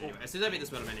stream soon anyway. As soon as I beat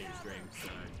this one, I'm ending the stream, so...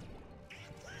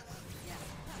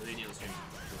 We'll be ending the stream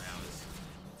for 2 hours.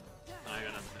 I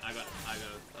got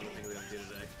other things we gotta do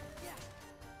today.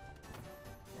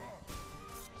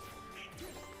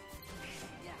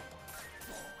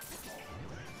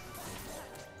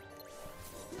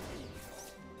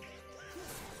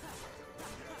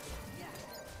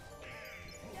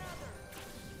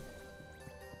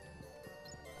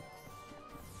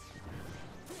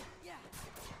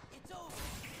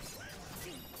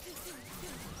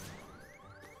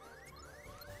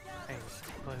 Hey,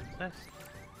 close this.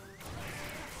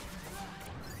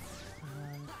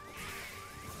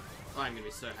 I'm gonna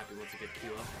be so happy once I get Q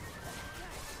up.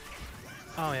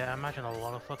 Oh yeah, I imagine a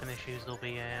lot of fucking issues will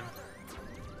be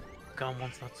gone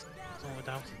once that's sorted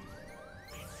out.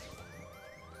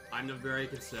 I'm the very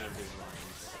conservative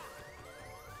ones.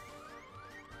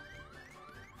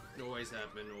 Always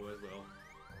have been, always will.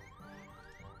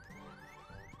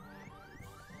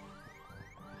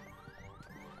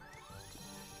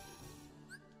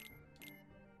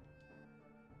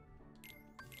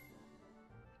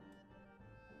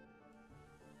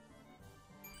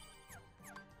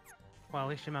 Well, at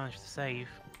least you managed to save,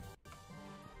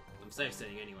 I'm safe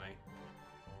staying anyway,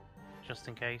 just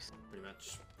in case. pretty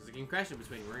much. Because it can crash in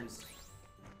between rooms.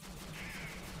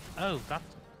 Oh, that's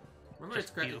Remember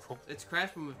just beautiful. It's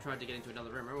crashed when we've tried to get into another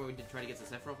room. Remember when we did try to get to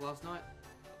Sephiroth last night?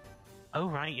 Oh,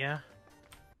 right, yeah.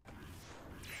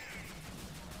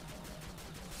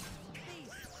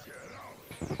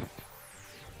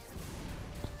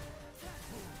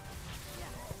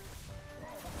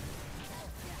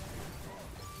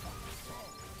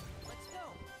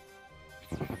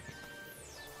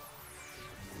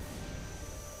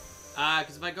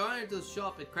 Because if I go into the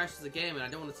shop, it crashes the game, and I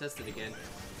don't want to test it again.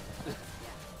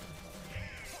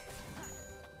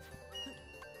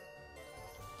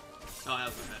 Oh, that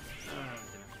was my bad.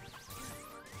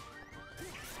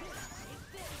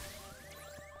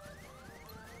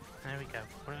 There we go.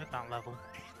 We're at that level.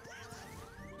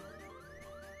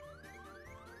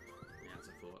 Yeah, that's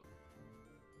a thought.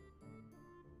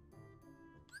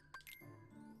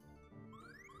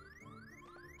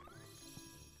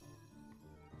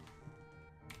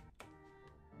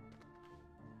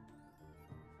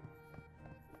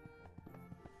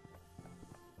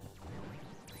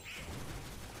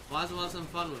 Might as well have some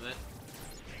fun with it.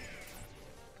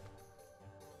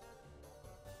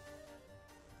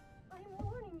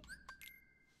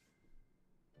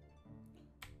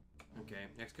 Okay,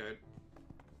 next code.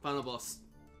 Final boss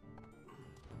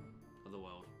of the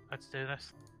world. Let's do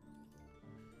this.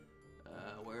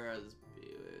 Whereas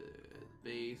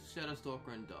be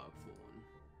Shadowstalker and Darkthorn.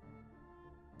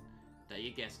 That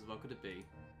your guesses, what could it be?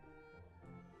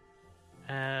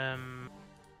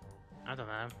 I don't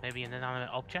know. Maybe an inanimate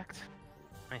object?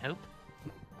 I hope.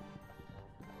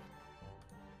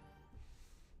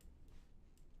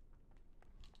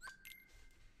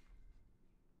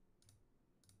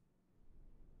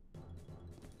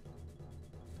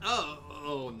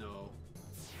 Oh no.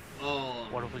 Oh,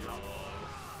 What have we no. got?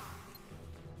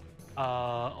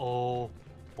 Oh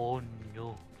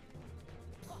no.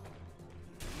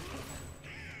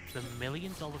 The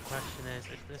million-dollar question is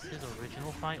if this is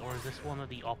original fight or is this one of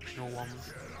the optional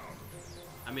ones?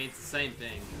 I mean, it's the same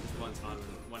thing. Just one's harder.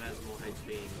 One has more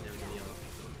HP than the other.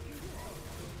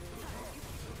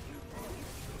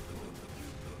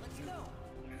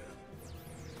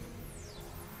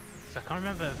 So I can't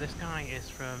remember if this guy is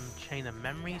from Chain of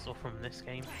Memories or from this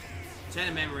game. Chain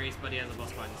of Memories, but he has a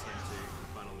boss fight in this game too.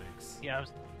 Final Mix. Yeah,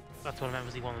 that's what I remember.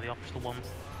 Is he one of the optional ones?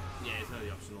 Yeah, it's one of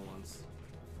the optional ones.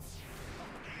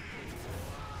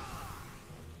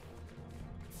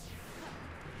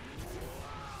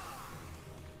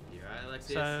 You right,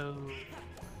 Alexius? So,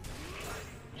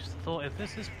 just thought if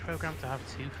this is programmed to have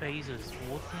two phases,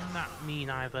 wouldn't that mean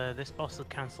either this boss will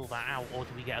cancel that out, or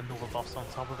do we get another boss on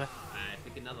top of it? I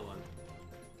think another one.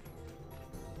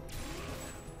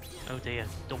 Oh dear,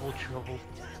 double trouble.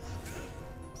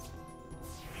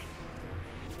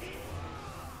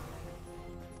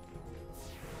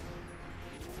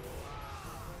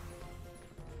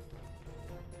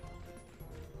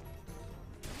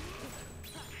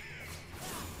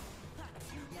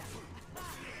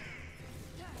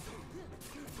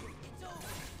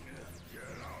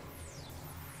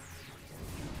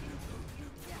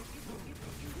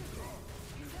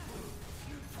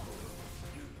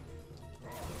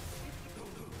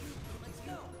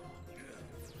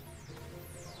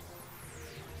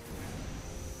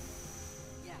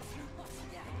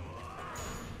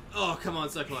 Oh, come on,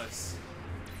 so close.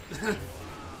 So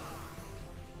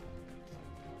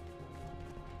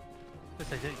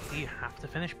do you have to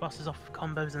finish bosses off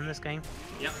combos in this game?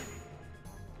 Yep.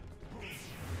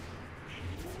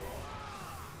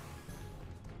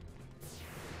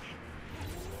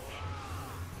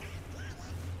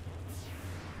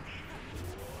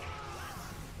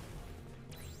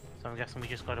 So I'm guessing we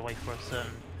just gotta wait for a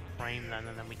certain frame then,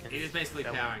 and then we can... He's just basically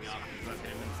go powering on. up.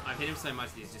 I've hit him so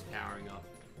much that he's just powering up.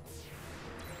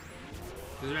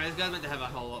 Because this guy's meant to have a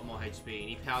whole lot more HP, and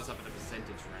he powers up at a percentage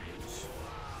range.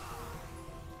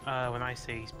 When I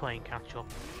see he's playing catch up.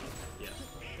 Yeah.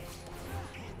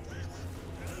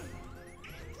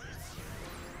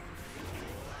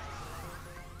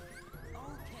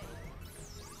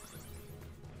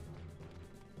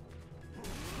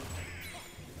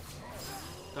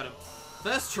 Got him.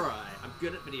 First try! I'm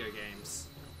good at video games.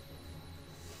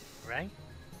 Right?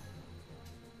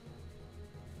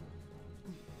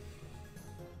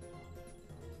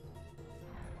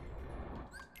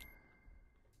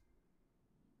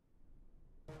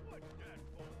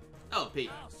 Oh,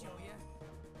 Pete.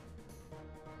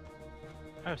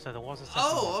 Oh, so there was a second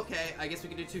Oh, one. okay. I guess we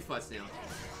can do 2 fights now.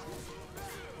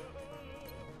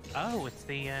 Oh, it's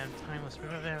the Timeless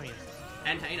River variant.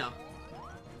 And Hana.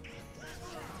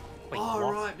 Wait, Oh,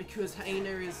 what? right, because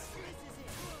Haina is...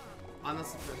 I'm not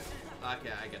supposed...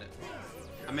 Okay, I get it.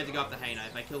 I meant to go after Haina.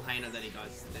 If I kill Haina, then he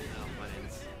dies. Then fight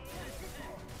ends.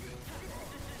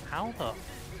 How the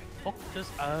fuck does...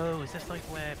 Oh, is this like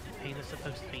where Pain is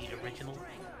supposed to be original?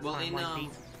 Well, timeline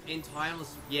beat? in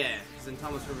Timeless... Yeah, because in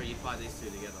Timeless River, you fight these two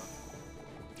together.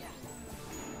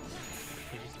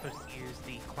 You're supposed to use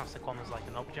the classic one as like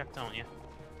an object, aren't you?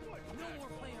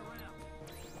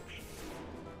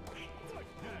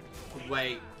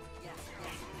 Wait.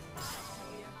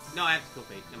 No, I have to kill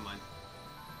Pete. Never mind.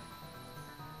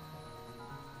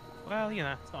 Well, you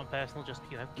know, it's not personal, just,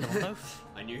 you know, kill them both.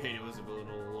 I knew Haina was a villain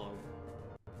all along.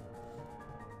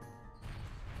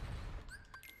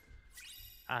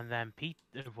 And then Pete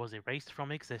was erased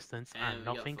from existence, And and we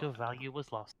got nothing fire. of value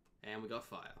was lost. And we got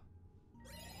fire.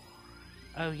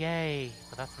 Oh, yay!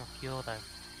 But that's not pure, though.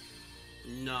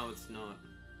 No, it's not.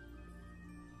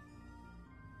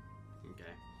 Okay.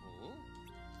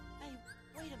 Hey,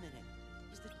 wait a minute.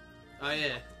 Is the... Oh,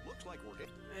 yeah. Looks like we're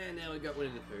getting... And now we got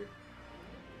Winnie the Pooh.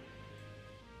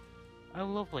 Oh,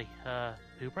 lovely.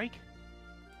 Pooh break?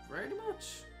 Pretty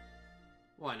much.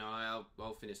 Why not?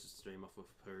 I'll finish the stream off with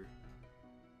Pooh.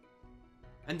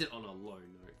 End it on a low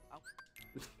note.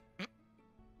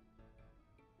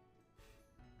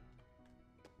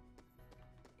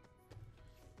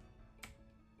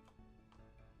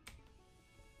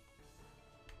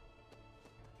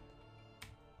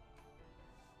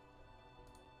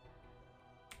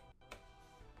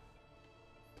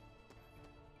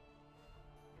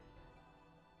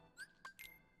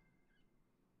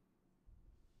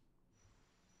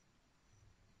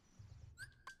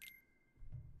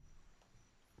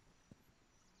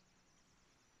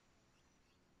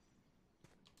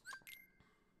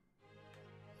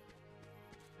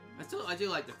 I do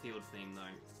like the field theme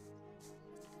though.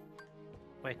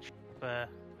 Which,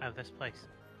 of this place.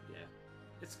 Yeah,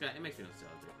 it's great. It makes me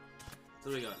nostalgic. So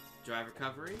what we got drive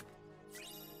recovery,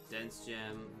 dense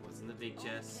gem. What's in the big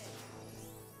chest?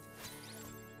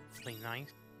 Something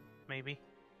nice, maybe.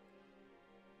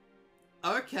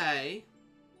 Okay.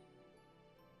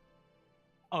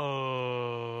 Oh.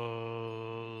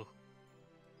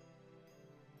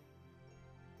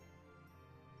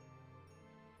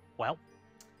 Well.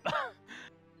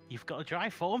 You've got a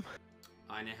drive form.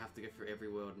 I now have to go through every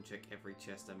world and check every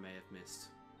chest I may have missed.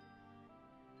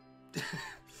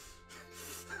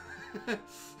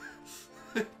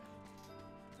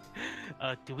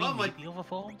 Do we Oh, need the other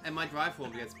form? And my drive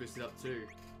form gets boosted up too.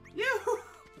 Yoo!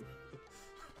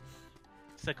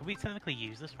 So can we technically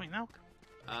use this right now?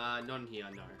 Not in here,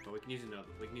 no. But we can use it in other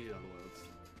worlds.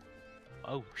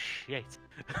 Oh shit.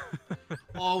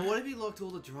 Oh, what if he locked all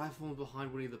the drive forms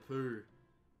behind Winnie the Pooh?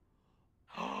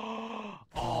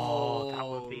 Oh, that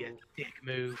would be a dick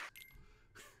move.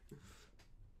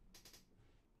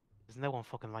 There's no one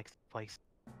fucking likes the place.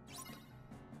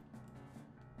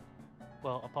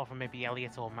 Well, apart from maybe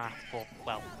Elliot or Matt, but,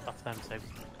 well, that's them too.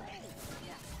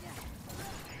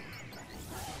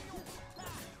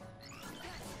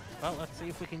 Well, let's see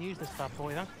if we can use this bad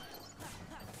boy then.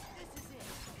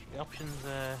 The options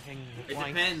in It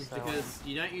white, depends, so, because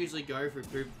you don't usually go for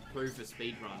Pooh for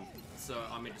speedrun, so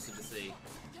I'm interested to see.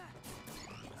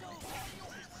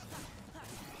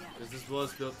 Because this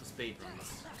was built for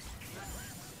speedruns.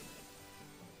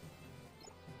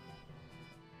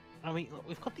 I mean, look,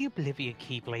 we've got the Oblivion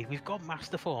Keyblade, we've got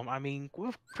Master Form. I mean,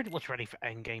 we're pretty much ready for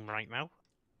endgame right now.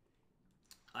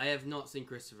 I have not seen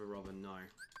Christopher Robin, no.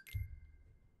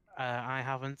 I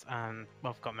haven't, and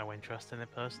well, I've got no interest in it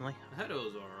personally. I heard it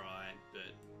was alright,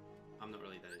 but I'm not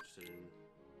really that interested in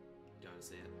going to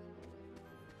see it.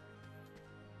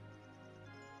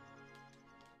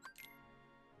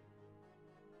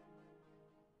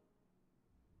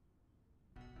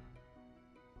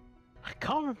 I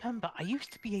can't remember. I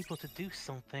used to be able to do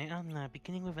something, I don't know,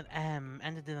 beginning with an M,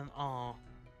 ended in an R.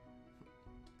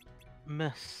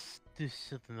 Must do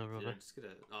something or Did I other. just get a...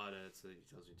 Oh, no, it tells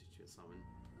me to choose summon.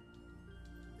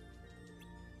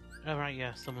 Oh right,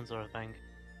 yeah, summons are a thing.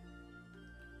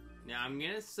 Now, I'm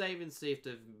going to save and see if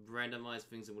they've randomized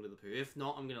things in Winnie the Pooh. If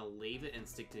not, I'm going to leave it and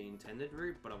stick to the intended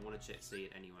route, but I want to see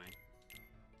it anyway.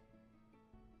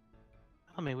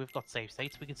 I mean, we've got save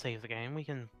states, we can save the game, we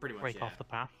can Pretty much, break yeah. off the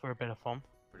path for a bit of fun.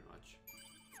 Pretty much.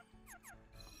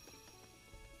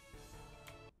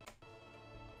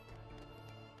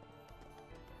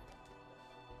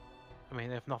 I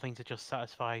mean, if nothing to just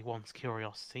satisfy one's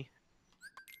curiosity.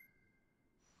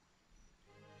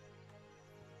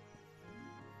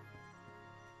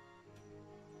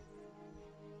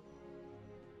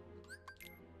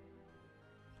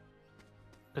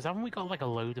 Because haven't we got like a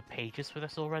load of pages for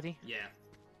this already? Yeah.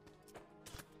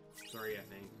 3, I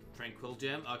think. Tranquil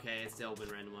Gem? Okay, it's still been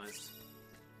randomized.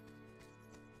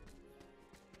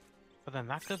 But then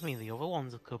that could mean the other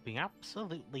ones could be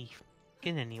absolutely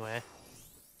f***ing anywhere.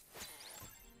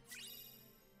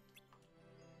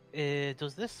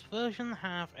 Does this version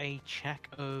have a check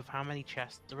of how many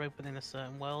chests are open in a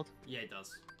certain world? Yeah, it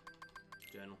does.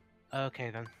 Journal. Okay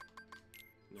then.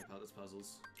 No, there's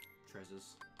puzzles.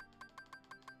 Treasures.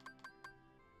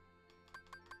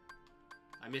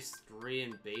 I missed 3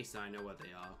 and B, so I know where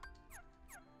they are.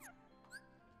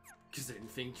 Because I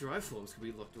didn't think drive forms could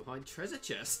be locked behind treasure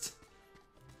chest.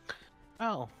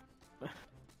 Oh.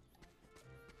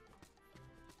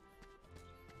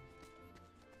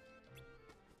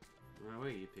 Where are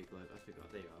you, Piglet? I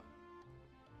forgot. There you are.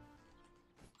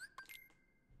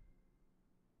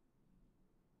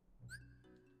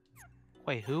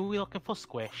 Wait, who are we looking for?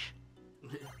 Squish?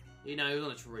 You know, he's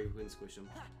on a tree, we can squish him.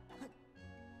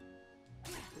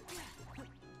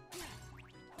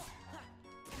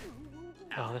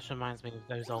 Oh, this reminds me of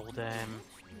those old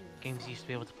games you used to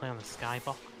be able to play on the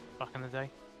Skybox back in the day.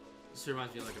 This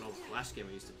reminds me of like an old Flash game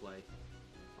I used to play.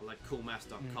 On like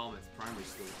coolmaths.com at primary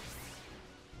school.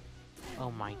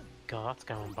 Oh my god, that's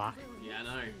going back. Yeah, I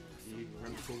know. Do you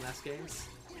remember cool maths games?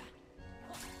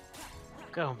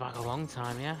 Going back a long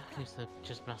time, yeah. Used to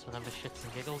just mess with them for shits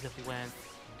and giggles if we weren't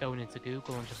going into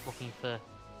Google and just looking for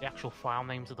the actual file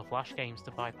names of the Flash games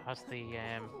to bypass the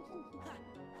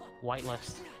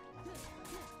whitelist.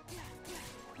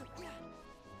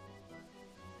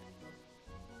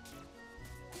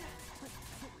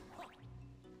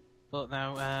 But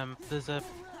now, there's a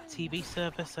TV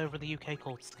service over in the UK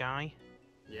called Sky.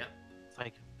 Yep. It's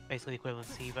like basically equivalent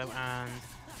to TiVo, and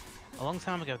a long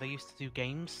time ago they used to do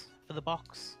games for the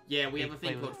box. Yeah, we have a They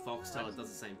thing play called with- Foxtel that does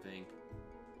the same thing.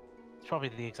 It's probably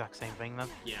the exact same thing then.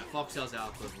 Yeah, Foxtel's our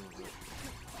equivalent of it.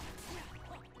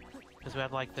 Because we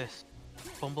had like this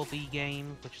Bumblebee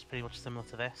game, which is pretty much similar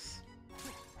to this.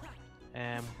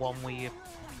 One where you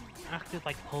acted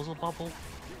like Puzzle Bobble,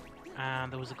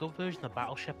 and there was a good version of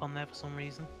Battleship on there for some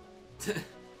reason.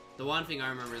 The one thing I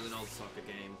remember is an old soccer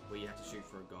game where you had to shoot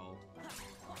for a goal.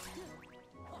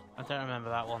 I don't remember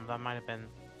that one. That might have been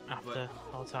after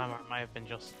But- all the time, or it might have been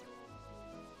just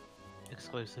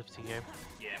exclusive to you.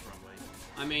 Yeah, probably.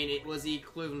 I mean, it was the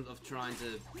equivalent of trying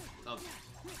to,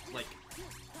 like,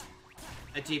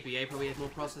 a GPA probably has more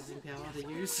processing power to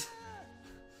use.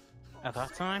 At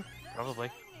that time, probably.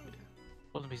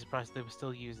 Wouldn't be surprised if they were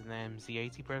still using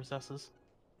Z80 processors.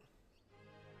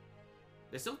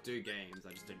 They still do games,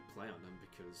 I just don't play on them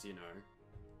because, you know...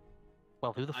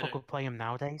 Well, who the I fuck don't- would play them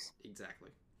nowadays?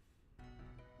 Exactly.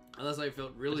 Unless I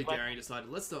felt really It's like- daring and decided,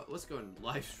 let's go and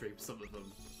live stream some of them.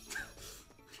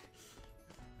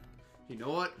 You know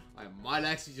what? I might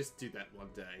actually just do that one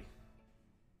day.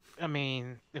 I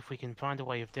mean, if we can find a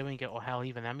way of doing it, or hell,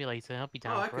 even emulate it, I'll be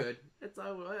down Oh, I for it. could.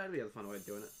 That'd be a fun way of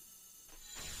doing it.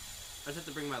 I just have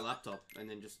to bring my laptop and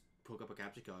then just hook up a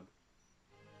capture card.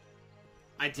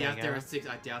 I doubt you they're go. at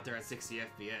 60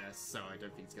 FPS, so I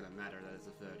don't think it's gonna matter that it's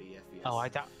a 30 FPS. Oh, I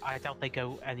doubt they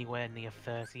go anywhere near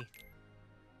 30.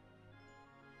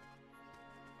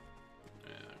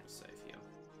 Save here.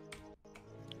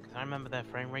 'Cause I remember their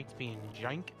frame rates being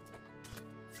jank.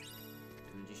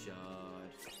 Energy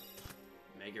shard.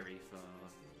 Mega Reefer.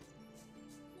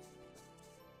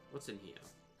 What's in here?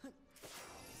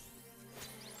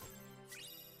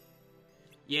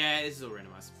 Yeah, this is all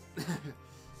randomized.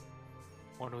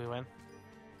 What do we win?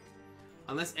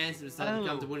 Unless Ansem decided to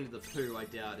come to Oh. Winnie the Pooh, I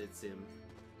doubt it's him.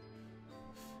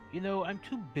 You know, I'm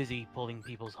too busy pulling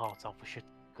people's hearts out for shit,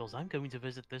 because I'm going to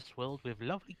visit this world with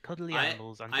lovely cuddly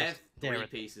animals and I just have stare 3 at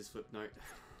them. pieces, footnote.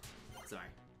 Sorry.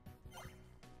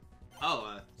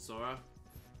 Oh, Sora.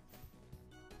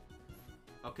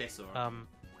 Okay, Sora.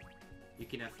 You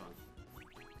can have fun.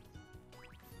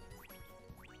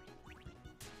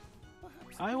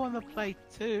 I want to play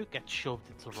too. Get shoved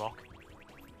into rock.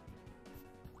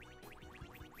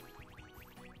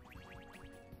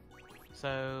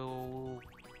 So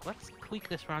let's tweak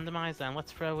this randomizer and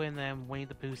let's throw in Winnie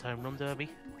the Pooh's Home Run Derby.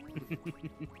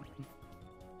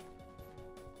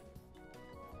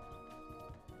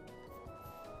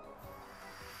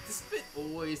 This bit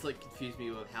always like confused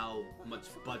me with how much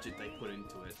budget they put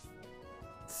into it.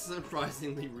 It's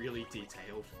surprisingly really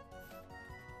detailed.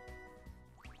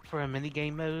 For a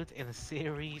minigame mode in a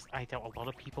series, I doubt a lot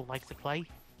of people like to play.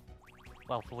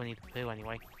 Well, for Winnie the Pooh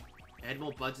anyway. It had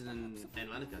more budget than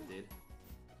Atlantica did.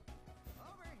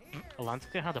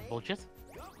 Atlantica had a budget.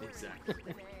 Exactly.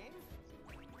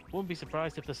 Wouldn't be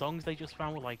surprised if the songs they just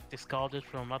found were like discarded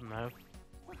from, I don't know,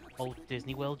 old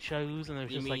Disney World shows, and it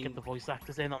was You just like mean- get the voice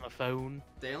actors in on the phone.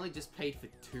 They only just paid for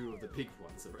 2 of the big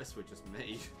ones. The rest were just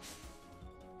made.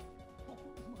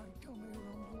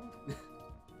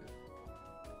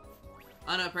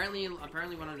 Oh no! Apparently,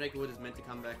 One Hundred Wood is meant to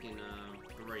come back in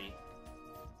 3.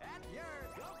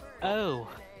 Oh,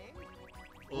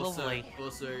 Also, lovely.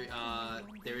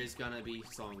 there is gonna be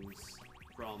songs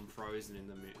from Frozen in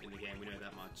the game. We know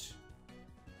that much.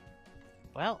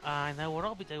 Well, I know what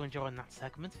I'll be doing during that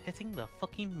segment, hitting the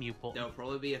fucking mute button, There'll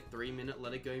probably be a 3-minute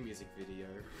Let It Go music video.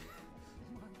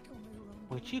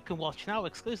 which you can watch now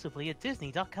exclusively at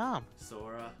Disney.com.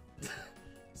 Sora.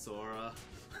 Sora.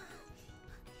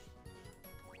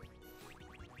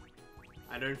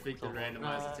 I don't think the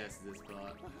randomizer tested this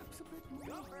part.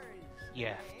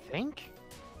 You think?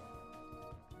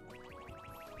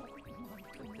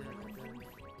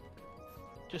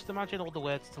 Just imagine all the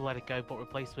words to Let It Go, but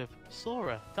replaced with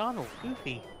Sora, Donald,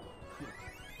 Goofy.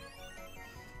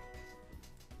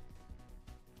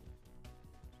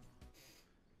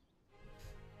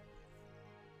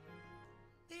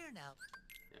 There now.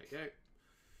 There we go.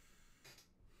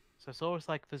 So Sora's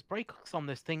like, there's breaks on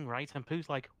this thing, right? And Pooh's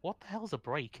like, what the hell's a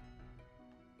break?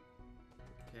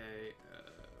 Okay,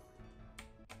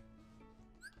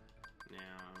 now,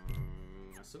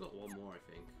 I still got one more, I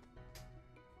think.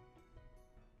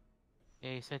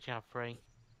 Yeah, you said you have 3.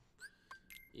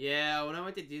 Yeah, when I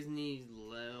went to Disneyland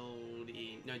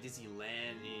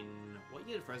in... What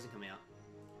year did Frozen come out?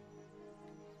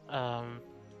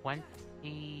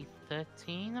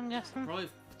 2013, I'm guessing? Probably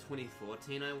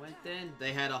 2014 I went then.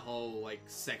 They had a whole, like,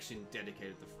 section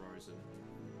dedicated to Frozen.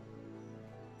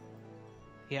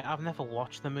 Yeah, I've never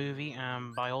watched the movie,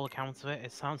 and by all accounts of it,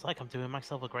 it sounds like I'm doing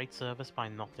myself a great service by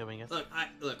not doing it. Look,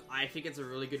 I think it's a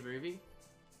really good movie.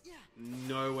 Yeah.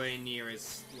 Nowhere near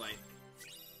as, like,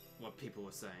 what people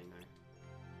were saying,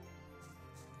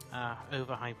 though.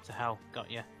 Overhyped to hell, got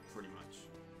ya. Pretty much.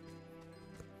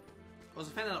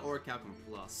 Also, found out Orichalcum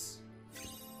Plus.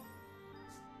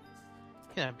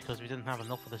 Yeah, because we didn't have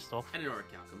enough of this stuff. And an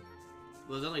Orichalcum.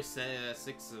 Well, there's only 6 or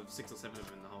 7 of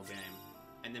them in the whole game.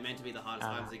 And they're meant to be the hardest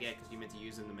items to get, because you're meant to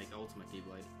use them to make Ultimate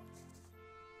Keyblade.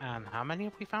 And how many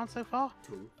have we found so far?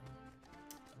 2.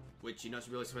 Which you're not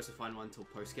really supposed to find one until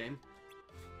post-game.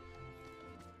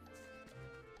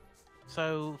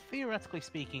 So, theoretically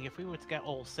speaking, if we were to get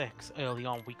all 6 early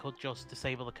on, we could just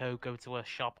disable the code, go to a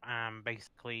shop, and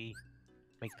basically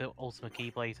make the Ultimate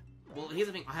Keyblade. Well, here's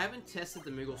the thing. I haven't tested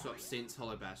the Moogle shop since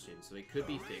Hollow Bastion, so it could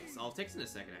be fixed. I'll text in a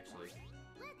second, actually.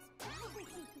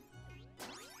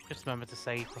 Just remember to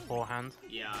save beforehand.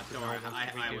 Yeah, don't worry.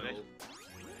 I will.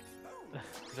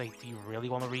 Because like, do you really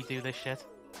want to redo this shit?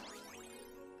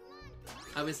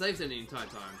 I've been saved the entire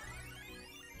time.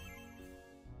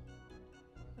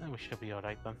 We should be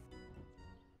alright then.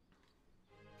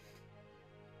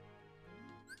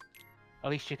 At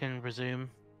least you can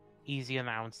resume easier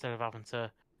now instead of having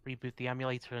to reboot the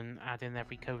emulator and add in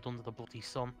every code under the bloody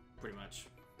sun. Pretty much.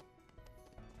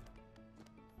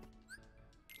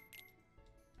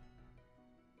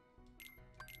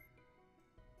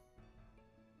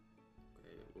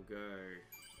 Okay, we'll go.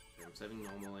 Okay, I'm saving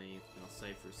normally, and I'll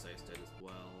save through save state as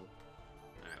well.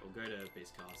 Alright, we'll go to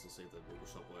Beast Castle, see if the Moogle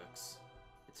shop works.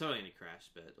 It's totally gonna crash,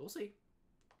 but we'll see.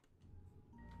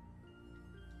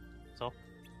 So,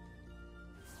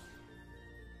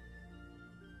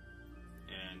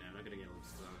 And no, I'm not gonna get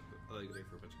links because I'm only gonna go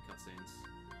for a bunch of cutscenes.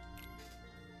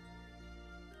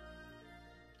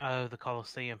 oh, the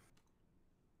Colosseum.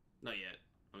 Not yet.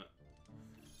 I'm not.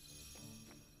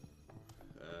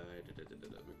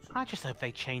 Moogle shop. I just hope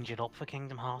they change it up for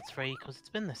Kingdom Hearts 3, because it's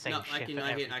been the same No, shit I can for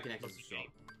every access bloody the shop.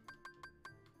 game.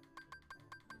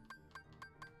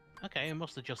 Okay, it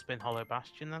must have just been Hollow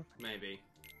Bastion then. Maybe.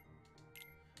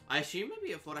 I assume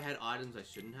maybe I thought I had items I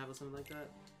shouldn't have or something like that.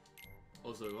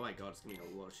 Also, oh my god, it's gonna be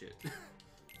a lot of shit.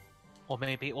 Or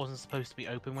maybe it wasn't supposed to be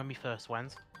open when we first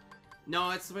went.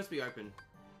 No, it's supposed to be open.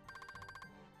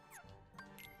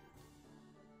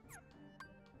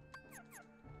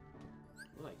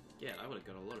 What did I get? I would have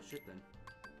got a lot of shit then.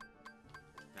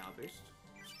 Power boost.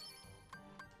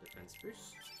 Defense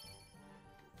boost.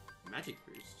 Magic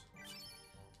boost.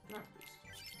 Power boost.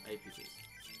 AP boost.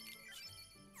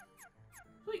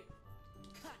 Sweet.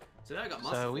 So now I got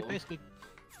Master So we Form. basically...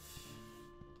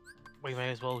 We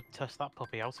may as well test that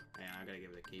puppy out. Yeah, I gotta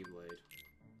give it a Keyblade.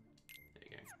 There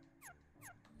you go.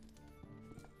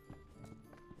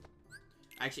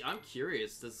 Actually, I'm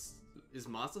curious. Is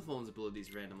Master Form's abilities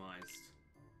randomized?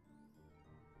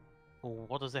 Well,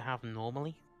 what does it have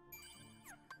normally?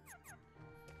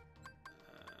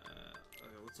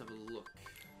 Let's have a look.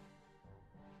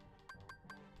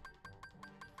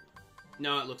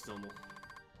 No, it looks normal.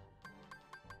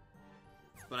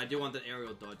 But I do want that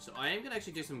aerial dodge, so I am gonna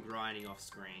actually do some grinding off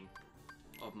screen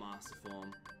of Master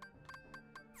Form.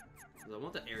 Because I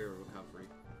want the aerial recovery.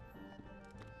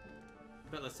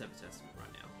 But let's have a test of it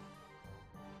right now.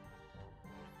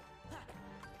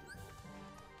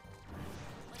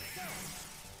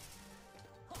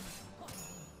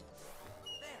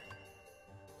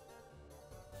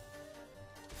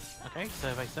 Okay,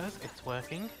 survey says it's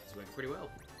working. It's working pretty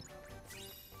well.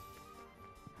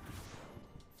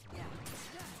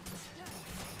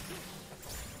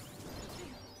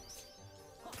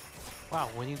 Wow,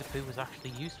 Winnie the Pooh was actually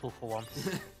useful for once.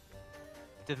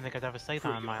 Didn't think I'd ever say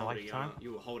that in my lifetime.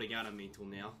 You were holding out on me till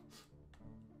now.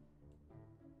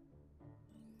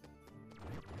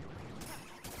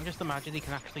 And just imagine he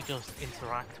can actually just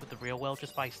interact with the real world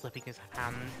just by slipping his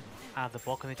hand out of the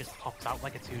book and it just pops out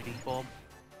like a 2D form.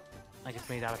 Like it's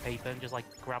made out of paper and just like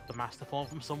grab the master form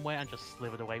from somewhere and just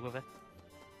slithered away with it.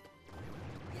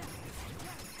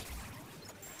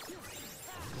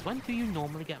 Because when do you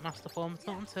normally get master form? It's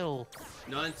not until...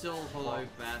 Not until Hollow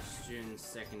Bastion's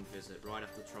second visit, right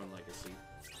after Tron Legacy.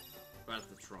 Right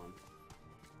after Tron.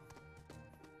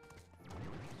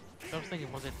 I was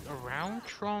thinking, was it around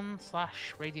Tron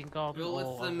 / Radiant Garden? Well, it's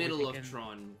or the middle of thinking...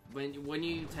 Tron. When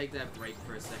you take that break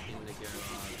for a second to go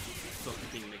talk to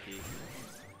King Mickey.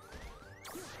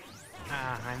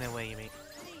 Ah, I know where you mean.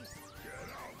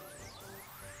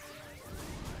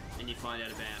 And you find out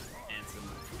about Ansem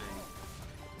and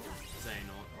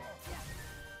Xehanort.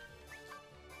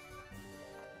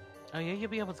 Oh yeah, you'll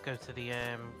be able to go to the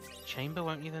chamber,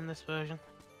 won't you, in this version?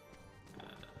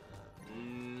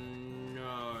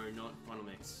 No, not Final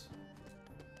Mix.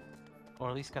 Or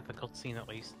at least get the cutscene at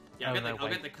least. Yeah, Oh, I'll no,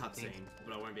 get the wait. cutscene,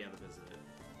 but I won't be able to visit it.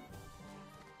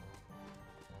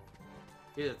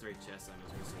 Here are the 3 chests I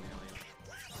was missing earlier.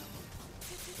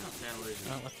 Oh, Sound Illusion.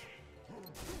 Oh, let's...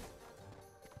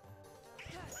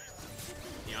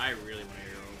 Yeah, I really want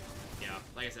aerial. Yeah,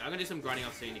 like I said, I'm gonna do some grinding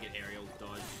off scene to get aerial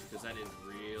dodge, because that is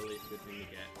really a good thing to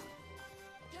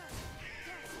get.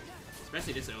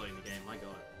 Especially this early in the game, my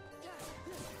god.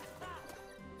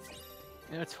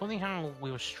 You know, it's funny how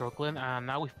we were struggling and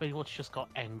now we've pretty much just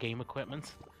got endgame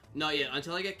equipment. Not yet,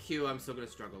 until I get Q, I'm still gonna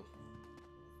struggle.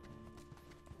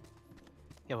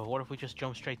 Yeah, but what if we just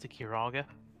jump straight to Kiraga?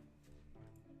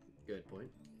 Good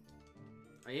point.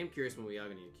 I am curious when we are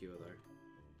gonna get Q though.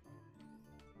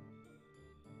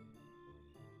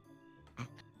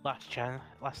 Last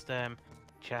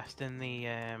chest in the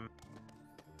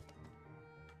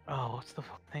oh, what's the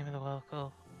name of the world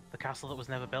called? The castle that was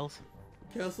never built.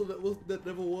 Castle that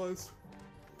never was.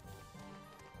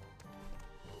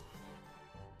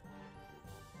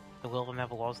 The world that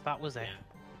never was. That was it. Yeah.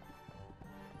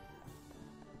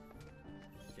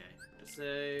 Okay, let's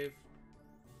save.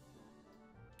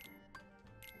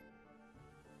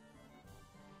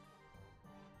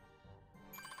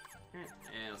 And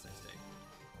I'll save state.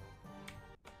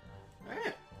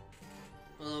 Alright.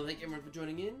 Well, thank you everyone for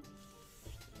joining in.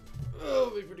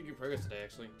 Oh, we made pretty good progress today,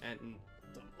 actually. And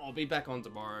I'll be back on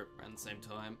tomorrow around the same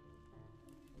time.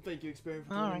 Thank you, Experiment,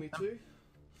 for joining me too.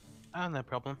 Oh, no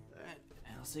problem. Alright,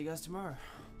 and I'll see you guys tomorrow.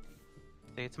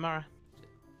 See you tomorrow.